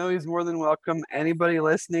 He's more than welcome. Anybody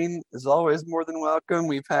listening is always more than welcome.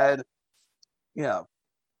 We've had,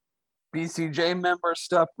 BCJ members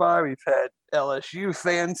stop by. We've had LSU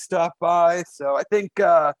fans stop by. So I think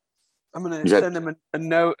I'm going to send him a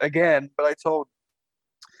note again. But I told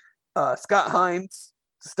Scott Hines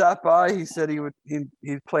to stop by. He said he'd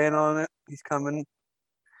plan on it. He's coming.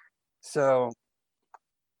 So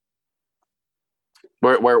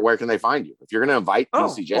where can they find you if you're going to invite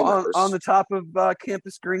BCJ members? On the top of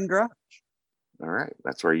Campus Green Garage. All right,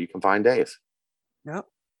 that's where you can find Dave. Yep.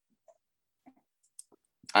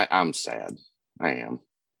 I'm sad. I am.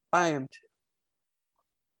 I am too.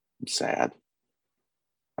 I'm sad.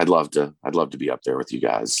 I'd love to be up there with you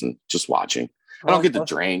guys and just watching. I don't get to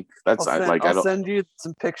drink. That's I'll send you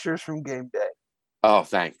some pictures from game day. Oh,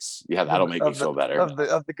 thanks. Yeah, that'll make me feel better. Of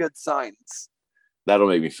the good signs. That'll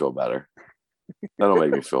make me feel better. That'll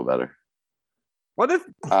make me feel better. What if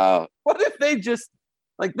they just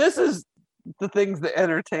like, this is the things that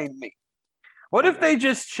entertain me. What if they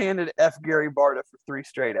just chanted F Gary Barta for 3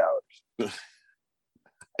 straight hours?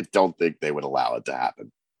 I don't think they would allow it to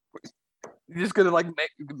happen. You're just gonna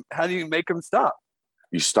how do you make them stop?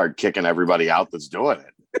 You start kicking everybody out that's doing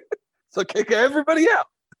it. So kick everybody out.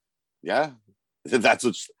 Yeah.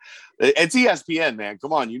 It's ESPN, man.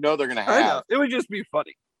 Come on, they're gonna have. I know. It would just be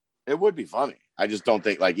funny. It would be funny. I just don't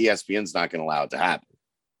think ESPN's not gonna allow it to happen.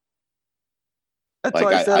 That's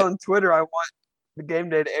why I said on Twitter I want the game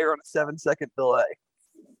day to air on a 7-second delay.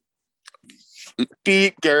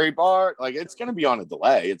 Beat Gary Bart. It's gonna be on a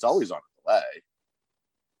delay. It's always on a delay.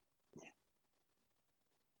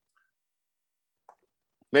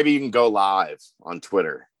 Maybe you can go live on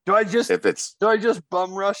Twitter. Do I just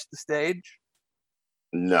bum rush the stage?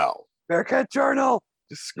 No. Bearcat Journal,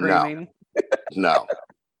 just screaming. No,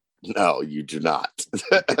 you do not.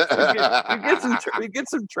 we get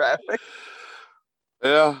some traffic.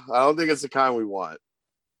 Yeah, I don't think it's the kind we want.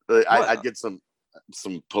 I'd get some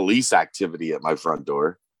police activity at my front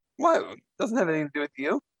door. What? Doesn't have anything to do with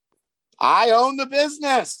you. I own the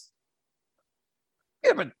business.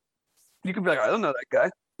 Yeah, but you could be like, I don't know that guy.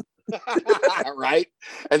 Right?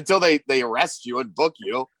 Until they arrest you and book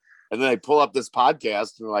you, and then they pull up this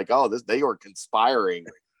podcast and they're like, oh, they were conspiring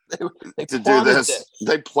they to do this.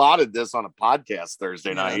 They plotted this on a podcast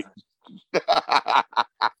Thursday night.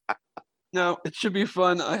 No, it should be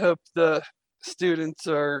fun. I hope the students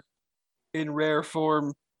are in rare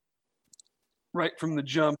form right from the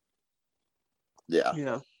jump. Yeah.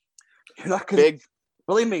 You're not going to...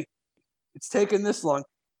 Believe me, it's taken this long.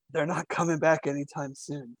 They're not coming back anytime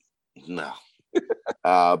soon. No.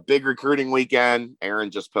 Big recruiting weekend.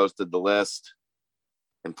 Aaron just posted the list.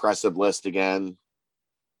 Impressive list again.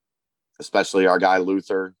 Especially our guy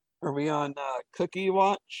Luther. Are we on cookie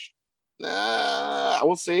watch?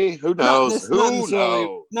 We'll see. Who knows?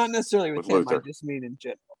 Not necessarily with him. Luther. I just mean in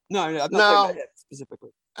general. No, I'm not talking about him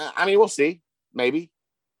specifically. We'll see. Maybe.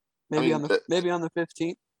 Maybe on the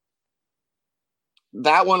 15th.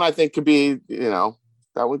 That one I think could be, that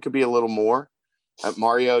one could be a little more.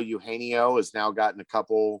 Mario Eugenio has now gotten a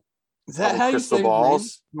couple Is that how crystal you say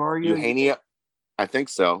balls. Mario Eugenio. I think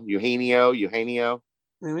so. Eugenio.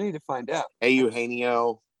 We need to find out.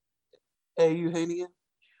 Eugenio.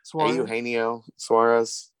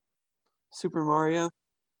 Suarez. Super Mario.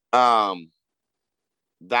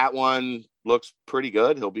 That one looks pretty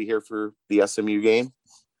good. He'll be here for the SMU game.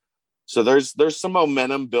 So there's some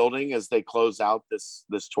momentum building as they close out this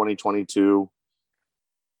 2022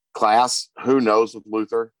 class. Who knows with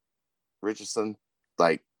Luther Richardson?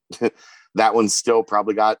 That one's still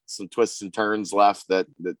probably got some twists and turns left that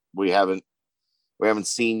we haven't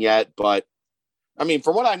seen yet. But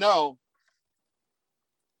from what I know,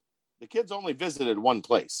 the kid's only visited one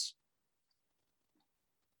place,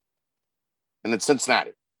 and it's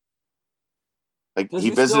Cincinnati. He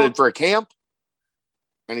visited for a camp,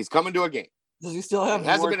 and he's coming to a game. Does he still have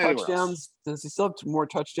more touchdowns? Does he still have more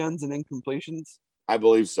touchdowns and incompletions? I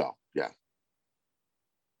believe so. Yeah.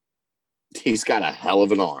 He's got a hell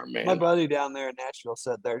of an arm, man. My buddy down there in Nashville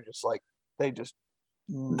said they're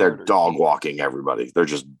dog walking everybody. They're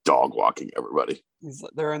just dog walking everybody.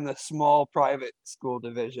 They're in the small private school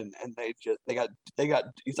division, and they got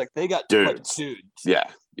dudes. Yeah.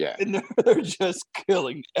 And they're just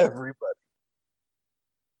killing everybody.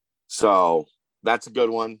 So that's a good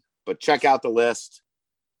one. But check out the list.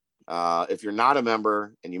 If you're not a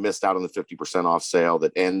member and you missed out on the 50% off sale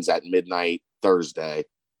that ends at midnight Thursday,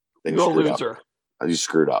 then you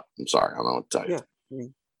screwed up. I'm sorry. I don't know what to tell you. Yeah,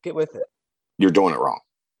 get with it. You're doing it wrong.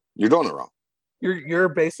 You're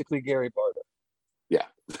basically Gary Barta. Yeah.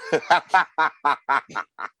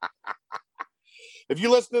 If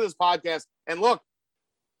you listen to this podcast, and look,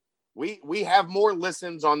 we have more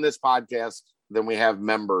listens on this podcast than we have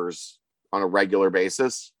members on a regular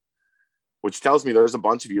basis, which tells me there's a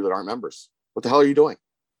bunch of you that aren't members. What the hell are you doing?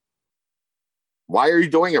 Why are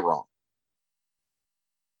you doing it wrong?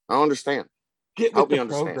 I don't understand. Help me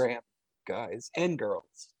understand, program, guys and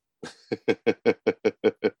girls.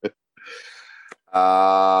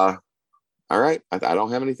 All right. I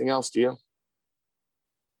don't have anything else. Do you?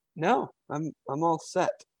 No, I'm all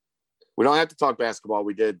set. We don't have to talk basketball.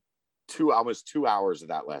 We did almost 2 hours of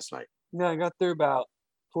that last night. Yeah, I got through about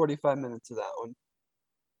 45 minutes of that one.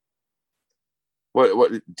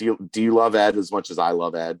 What do you love Ed as much as I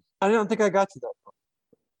love Ed? I don't think I got to that one.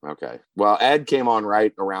 Okay. Well, Ed came on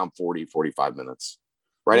right around 40, 45 minutes.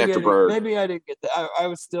 Right Maybe after Berg. Maybe I didn't get that. I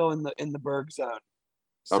was still in the Berg zone.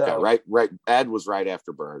 So Okay, right. Ed was right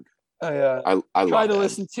after Berg. I I try to Ed.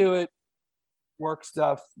 listen to it. Work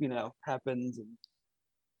stuff, happens. And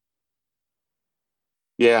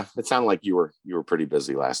yeah, it sounded like you were pretty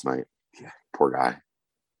busy last night. Yeah. Poor guy.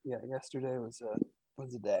 Yeah, yesterday was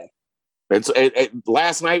a day.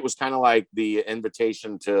 Last night was kind of like the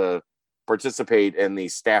invitation to participate in the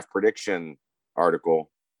staff prediction article,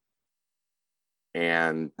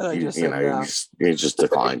 and you just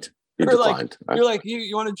declined. You declined. You're like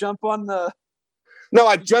you want to jump on the? No,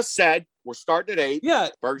 I just said we're starting at 8. Yeah,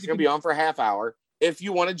 Berg's gonna be on for a half hour. If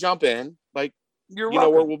you want to jump in, you know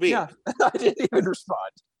where we'll be. Yeah, I didn't even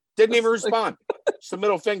respond. Didn't even respond. Just a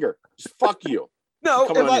middle finger. Just fuck you. No,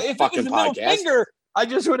 if it was a middle finger, I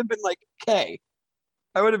just would have been like K.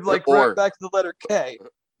 I would have wrote back to the letter K.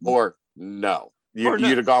 Or no. You'd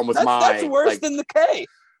have gone with That's worse than the K.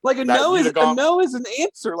 Like a no is an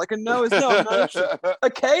answer. Like a no is no. I'm not sure. A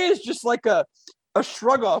K is just like a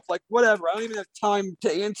shrug off. Like whatever. I don't even have time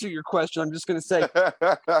to answer your question. I'm just gonna say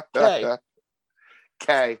K.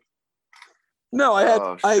 K. No,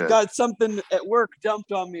 I got something at work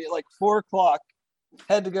dumped on me at like 4:00.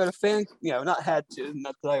 Had to go to not that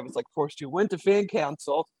I was forced to. Went to fan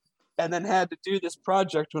council, and then had to do this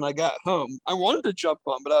project when I got home. I wanted to jump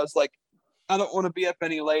on, but I was like, I don't want to be up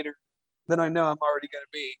any later than I know I'm already going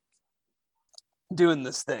to be doing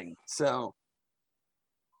this thing. So,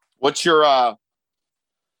 what's your? I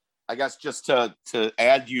guess just to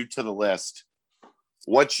add you to the list,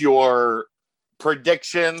 what's your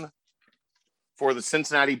prediction for the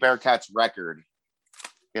Cincinnati Bearcats record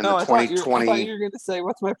in the 2020? I thought you were going to say,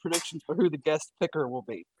 what's my prediction for who the guest picker will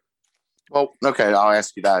be? Well, okay, I'll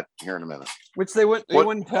ask you that here in a minute. Which they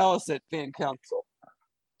wouldn't tell us at fan council.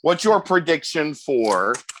 What's your prediction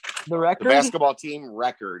for the record? The basketball team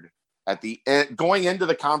record at the end, going into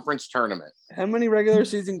the conference tournament? How many regular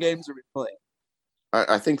season games are we playing?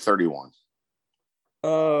 I think 31.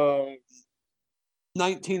 19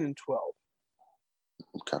 and 12.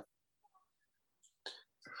 Okay.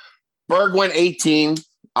 Berg went 18.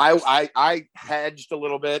 I hedged a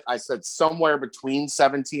little bit. I said somewhere between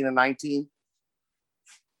 17 and 19.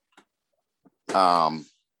 I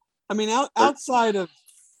mean, outside of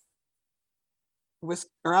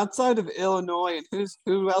Illinois, and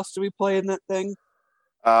who else do we play in that thing?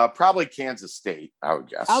 Probably Kansas State, I would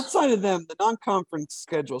guess. Outside of them, the non-conference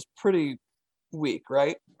schedule is pretty weak,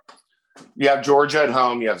 right? You have Georgia at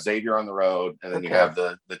home, you have Xavier on the road, and then you have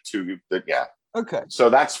the two. Okay. So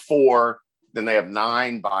that's 4. Then they have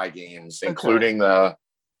 9 bye games, including the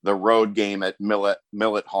road game at Mullet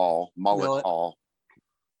Hall,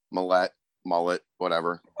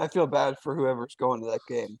 whatever. I feel bad for whoever's going to that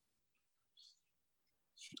game.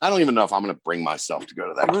 I don't even know if I'm going to bring myself to go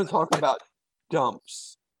to that. We're going to talk about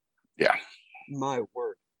dumps. Yeah. My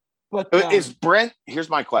word. But is Brent? Here's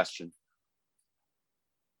my question: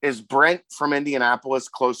 is Brent from Indianapolis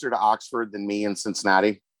closer to Oxford than me in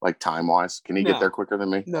Cincinnati? Like time-wise, can he get there quicker than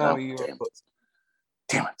me? No,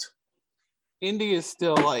 damn it. Indy is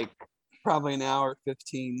still probably an hour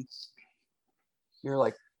 15. You're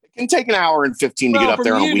like, it can take an hour and 15 to get up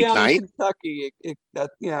there on a weeknight. Kentucky, I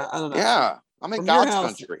don't know. Yeah, I'm in God's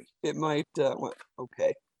country. It might.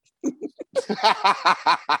 Okay.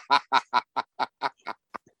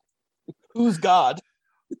 Who's God?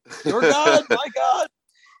 Your God, my God.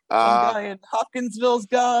 Some guy in Hopkinsville's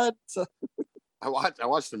God. So. I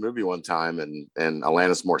watched the movie one time, and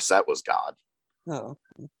Alanis Morissette was God. Oh,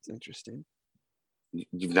 that's interesting.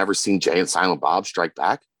 You've never seen Jay and Silent Bob Strike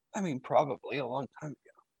Back? I mean, probably a long time ago.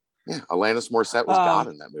 Yeah, Alanis Morissette was God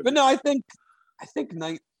in that movie. But no, I think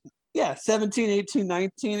 17, 18,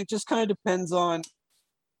 19. It just kind of depends on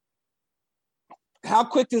how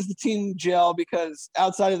quick does the team gel, because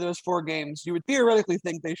outside of those 4 games, you would theoretically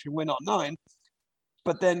think they should win all 9.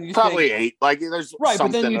 But then you probably think, 8. There's right,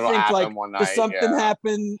 something but then you think happen one night. Does something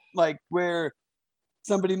happen where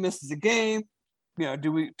somebody misses a game?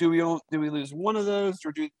 Do we lose one of those,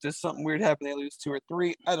 or does something weird happen? They lose 2 or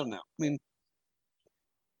 3. I don't know. I mean,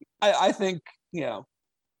 I think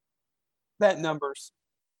that number's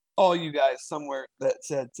all you guys somewhere that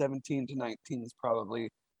said 17 to 19 is probably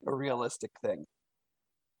a realistic thing.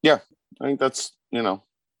 Yeah, I think that's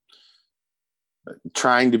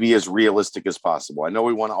trying to be as realistic as possible. I know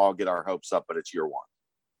we want to all get our hopes up, but it's year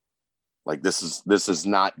 1. This is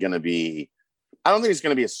not going to be. I don't think it's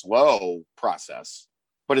going to be a slow process,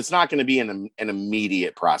 but it's not going to be an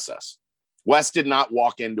immediate process. Wes did not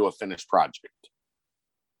walk into a finished project,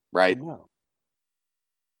 right? No.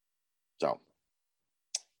 So,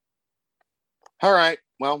 all right.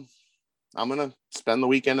 Well, I'm gonna spend the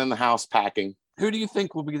weekend in the house packing. Who do you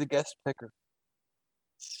think will be the guest picker?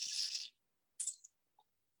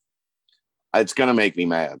 It's gonna make me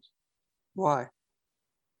mad. Why? I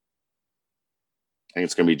think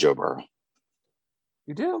it's gonna be Joe Burrow.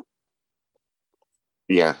 You do?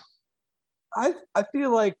 Yeah. I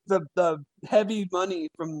feel like the heavy money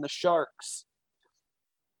from the Sharks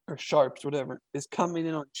or Sharps, whatever, is coming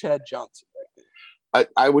in on Chad Johnson.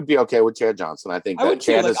 I would be okay with Chad Johnson. I think that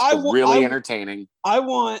Chad is really entertaining.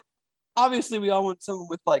 Obviously, we all want someone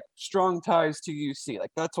with like strong ties to UC.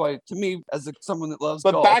 Like that's why, to me, as someone that loves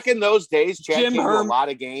but golf, back in those days, Chad came to a lot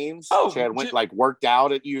of games. Chad went worked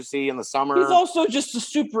out at UC in the summer. He's also just a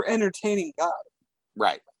super entertaining guy,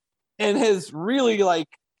 right? And has really like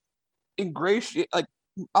ingratiated. Like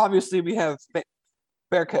obviously, we have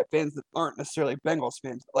Bearcat fans that aren't necessarily Bengals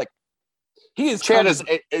fans. But, like Chad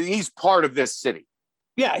he's part of this city.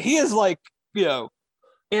 Yeah, he is like, Bengal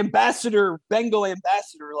ambassador,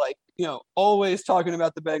 like, always talking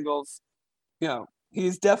about the Bengals.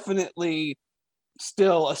 He's definitely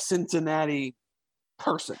still a Cincinnati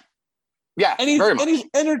person. Yeah, and he's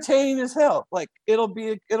entertaining as hell. Like it'll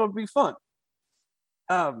be fun.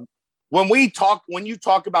 When you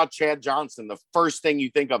talk about Chad Johnson, the first thing you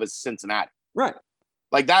think of is Cincinnati. Right.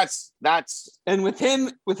 Like that's and with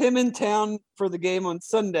him in town for the game on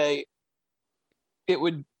Sunday, it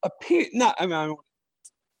would appear not. I mean,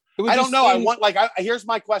 I don't know. Here's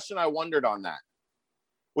my question. I wondered on that.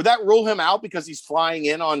 Would that rule him out because he's flying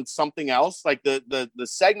in on something else? Like the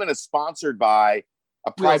segment is sponsored by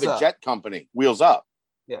a private jet company, Wheels Up.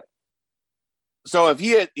 Yeah. So if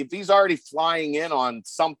he's already flying in on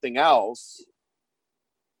something else,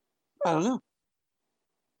 I don't know.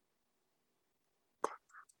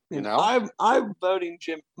 I'm voting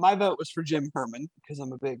Jim. My vote was for Jim Herman because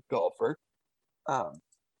I'm a big golfer.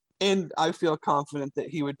 And I feel confident that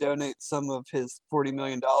he would donate some of his $40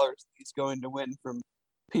 million he's going to win from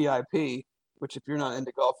PIP, which if you're not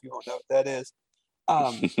into golf, you won't know what that is,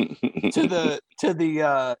 to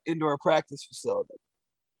the indoor practice facility.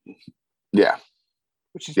 Yeah.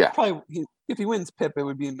 Which is probably, if he wins PIP, it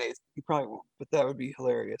would be amazing. He probably won't, but that would be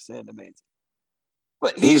hilarious and amazing.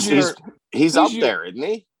 But he's up there, isn't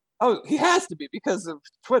he? Oh, he has to be because of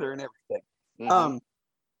Twitter and everything. Mm-hmm.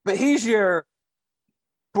 But he's your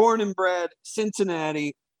born and bred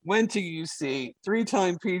Cincinnati, went to UC,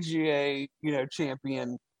 3-time PGA,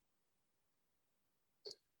 champion.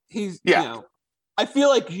 He's, I feel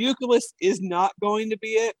like Youkilis is not going to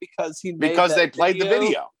be it because they played the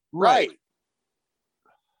video. Right.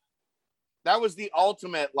 That was the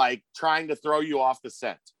ultimate, like, trying to throw you off the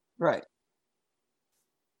scent. Right.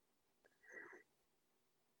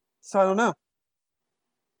 So I don't know.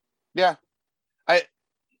 Yeah.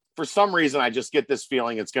 For some reason, I just get this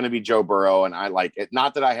feeling it's going to be Joe Burrow, and I like it.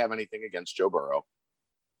 Not that I have anything against Joe Burrow.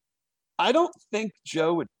 I don't think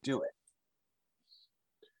Joe would do it.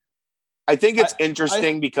 I think it's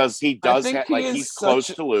interesting because he does he's close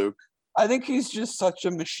to Luke. I think he's just such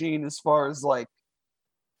a machine as far as like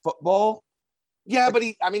football. Yeah, but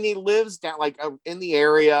he lives down in the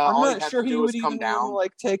area. I'm not sure he would even down.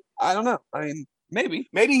 Take. I don't know. I mean, maybe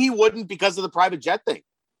he wouldn't because of the private jet thing.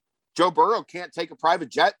 Joe Burrow can't take a private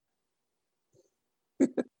jet.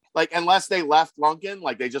 Unless they left Lunkin,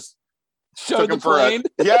 they just showed the plane.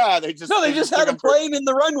 They just had a plane in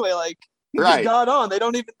the runway. He just got on. They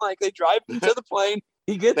don't even they drive him to the plane.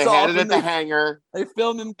 He gets they off. They had it at the hangar. They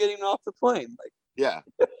film him getting off the plane.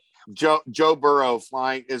 Joe Burrow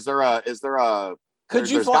flying. Is there a? Could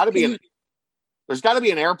you? There's got to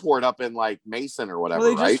be an airport up in Mason or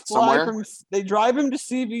whatever, right? Somewhere. They drive him to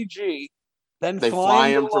CVG. Then they fly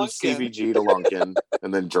him from CVG to Lunkin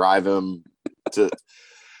and then drive him to.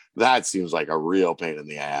 That seems like a real pain in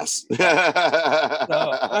the ass.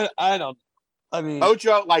 I don't. I mean,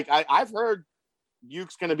 Ocho, I've heard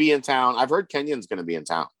Uke's going to be in town. I've heard Kenyon's going to be in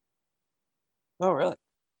town. Oh, really?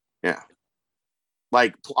 Yeah.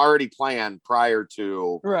 Already planned prior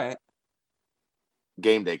to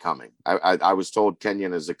game day coming. I was told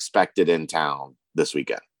Kenyon is expected in town this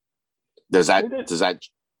weekend. Does that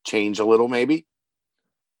change a little, maybe?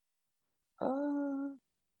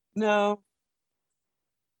 No.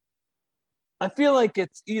 I feel like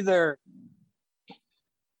it's either.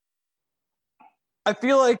 I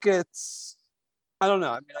feel like it's. I don't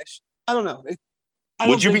know. I mean, I don't know.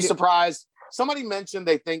 Would you be surprised? Somebody mentioned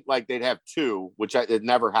they think they'd have two, which it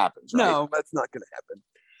never happens. Right? No, that's not going to happen.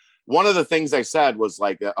 One of the things they said was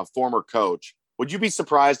a former coach. Would you be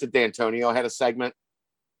surprised if D'Antonio had a segment?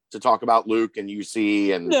 to talk about Luke and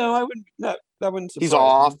UC and no, I wouldn't. No, that wouldn't. He's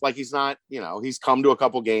off. Me. Like he's not. He's come to a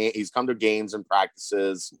couple games. He's come to games and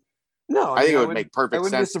practices. No, I think it would make perfect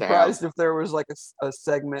sense. I wouldn't be surprised if there was like a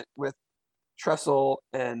segment with Tressel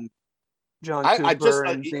and John Cooper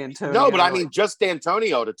and D'Antonio. No, but I mean just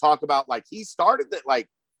D'Antonio to talk about like he started it. Like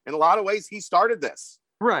in a lot of ways, he started this,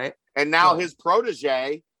 right? And now his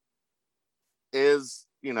protege is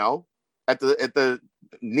at the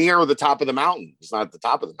near the top of the mountain. It's not at the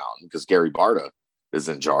top of the mountain because Gary Barta is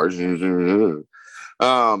in charge. Won't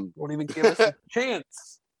even give us a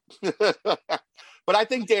chance. But I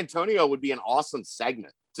think D'Antonio would be an awesome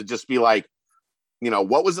segment to just be like,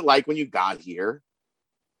 what was it like when you got here?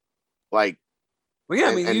 Like, well, yeah,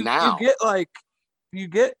 I mean, you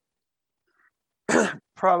get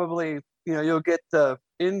probably, you'll get the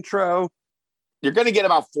intro. You're going to get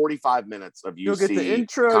about 45 minutes of UC You'll get the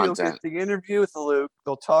intro. content. You'll get the interview with Luke.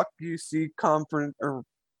 They'll talk UC conference or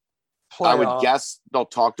playoff. I would guess they'll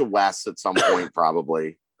talk to Wes at some point,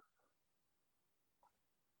 probably.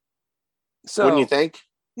 So, wouldn't you think?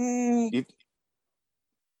 Maybe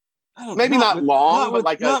not long, but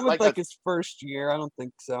like his first year. I don't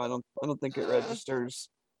think so. I don't think it registers.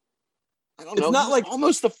 I don't know. It's not like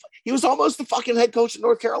he was almost the fucking head coach of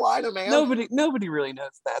North Carolina, man. Nobody really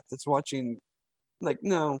knows that. That's watching. Like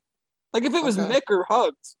no, like if it was Mick or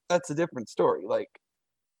Hugs, that's a different story. Like,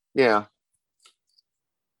 yeah,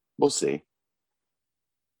 we'll see.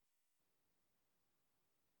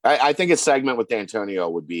 I think a segment with D'Antonio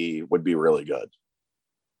would be really good.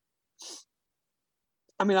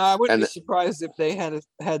 I mean, I wouldn't be surprised if they had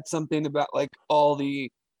something about like all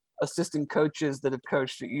the assistant coaches that have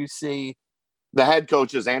coached at UC, the head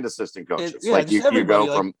coaches and assistant coaches. You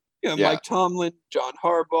go from Mike Tomlin, John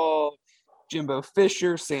Harbaugh, Jimbo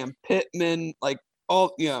Fisher, Sam Pittman, like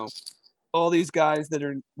all these guys that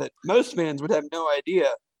most fans would have no idea.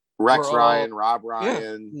 Rex Ryan, Rob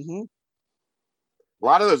Ryan. Yeah. Mm-hmm. A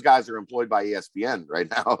lot of those guys are employed by ESPN right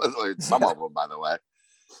now. Some of them, by the way.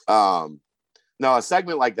 No, a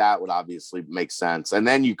segment like that would obviously make sense. And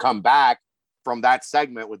then you come back from that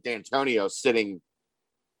segment with D'Antonio sitting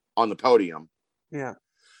on the podium. Yeah.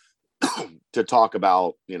 to talk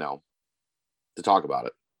about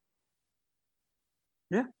it.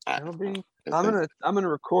 Yeah. It'll be I'm gonna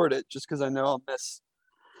record it just because I know I'll miss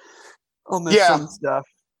some stuff.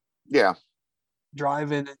 Yeah.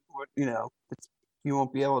 Driving and you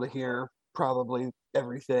won't be able to hear probably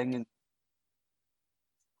everything, and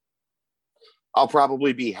I'll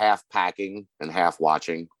probably be half packing and half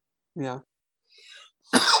watching. Yeah.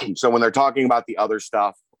 So when they're talking about the other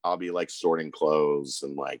stuff, I'll be like sorting clothes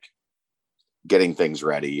and like getting things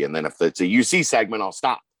ready. And then if it's a UC segment, I'll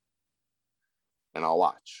stop and I'll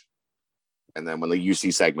watch. And then when the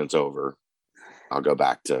UC segment's over, I'll go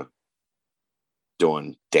back to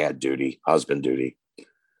doing dad duty, husband duty.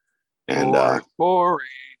 And boring.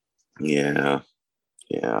 Yeah,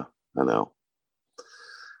 I know.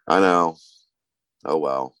 Oh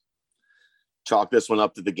well. Chalk this one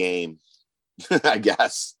up to the game, I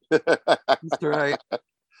guess. That's right.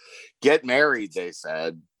 Get married, they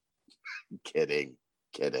said. Kidding.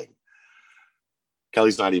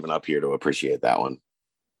 Kelly's not even up here to appreciate that one.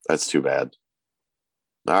 That's too bad.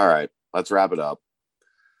 All right, let's wrap it up.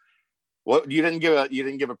 What you didn't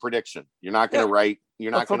give a prediction. You're not going to write.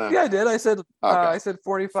 You're not going to. Yeah, I did. I said. I said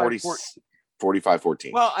 45.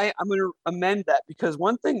 45-14. Well, I'm going to amend that because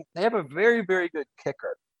one thing, they have a very, very good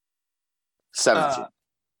kicker. 17.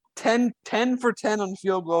 10 for 10 on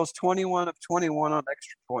field goals, 21 of 21 on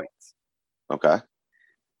extra points. Okay.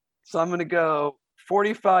 So I'm going to go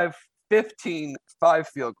 45-15, 5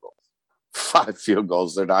 field goals. 5 field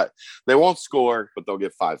goals. They won't score, but they'll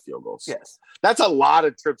get 5 field goals. Yes. That's a lot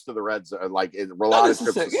of trips to the red zone, like a lot of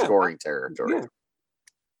trips to scoring territory. Yeah.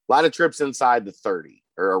 A lot of trips inside the 30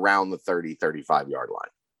 or around the 30, 35 yard line.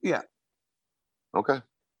 Yeah. Okay.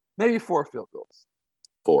 Maybe 4 field goals.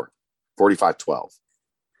 4. 45-12.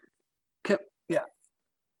 Yeah.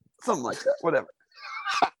 Something like that. Whatever.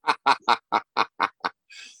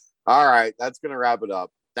 All right. That's going to wrap it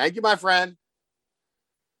up. Thank you, my friend.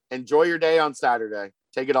 Enjoy your day on Saturday.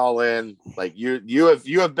 Take it all in. Like you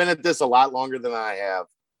have been at this a lot longer than I have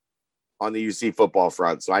on the UC football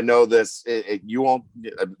front. So I know this, you won't,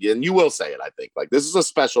 and you will say it, I think. Like, this is a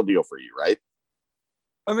special deal for you, right?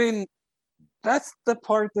 I mean, that's the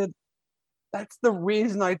part that's the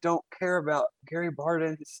reason I don't care about Gary Barta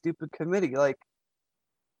and his stupid committee. Like,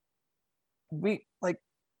 we're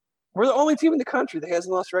the only team in the country that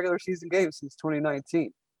hasn't lost regular season games since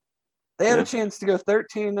 2019. They had a chance to go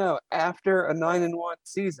 13-0 after a 9-1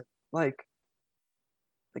 season. Like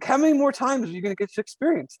how many more times are you going to get to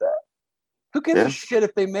experience that? Who gives a shit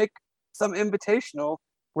if they make some invitational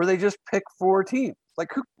where they just pick 4 teams? Like,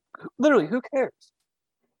 who cares?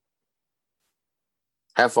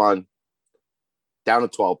 Have fun. Down a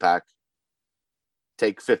 12-pack.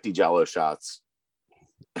 Take 50 Jello shots.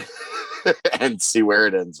 And see where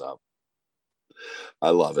it ends up. I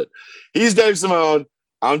love it. He's Dave Simone.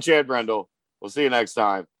 I'm Chad Brendel. We'll see you next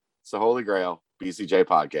time. It's the Holy Grail BCJ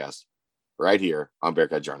podcast right here on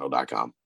BearcatJournal.com.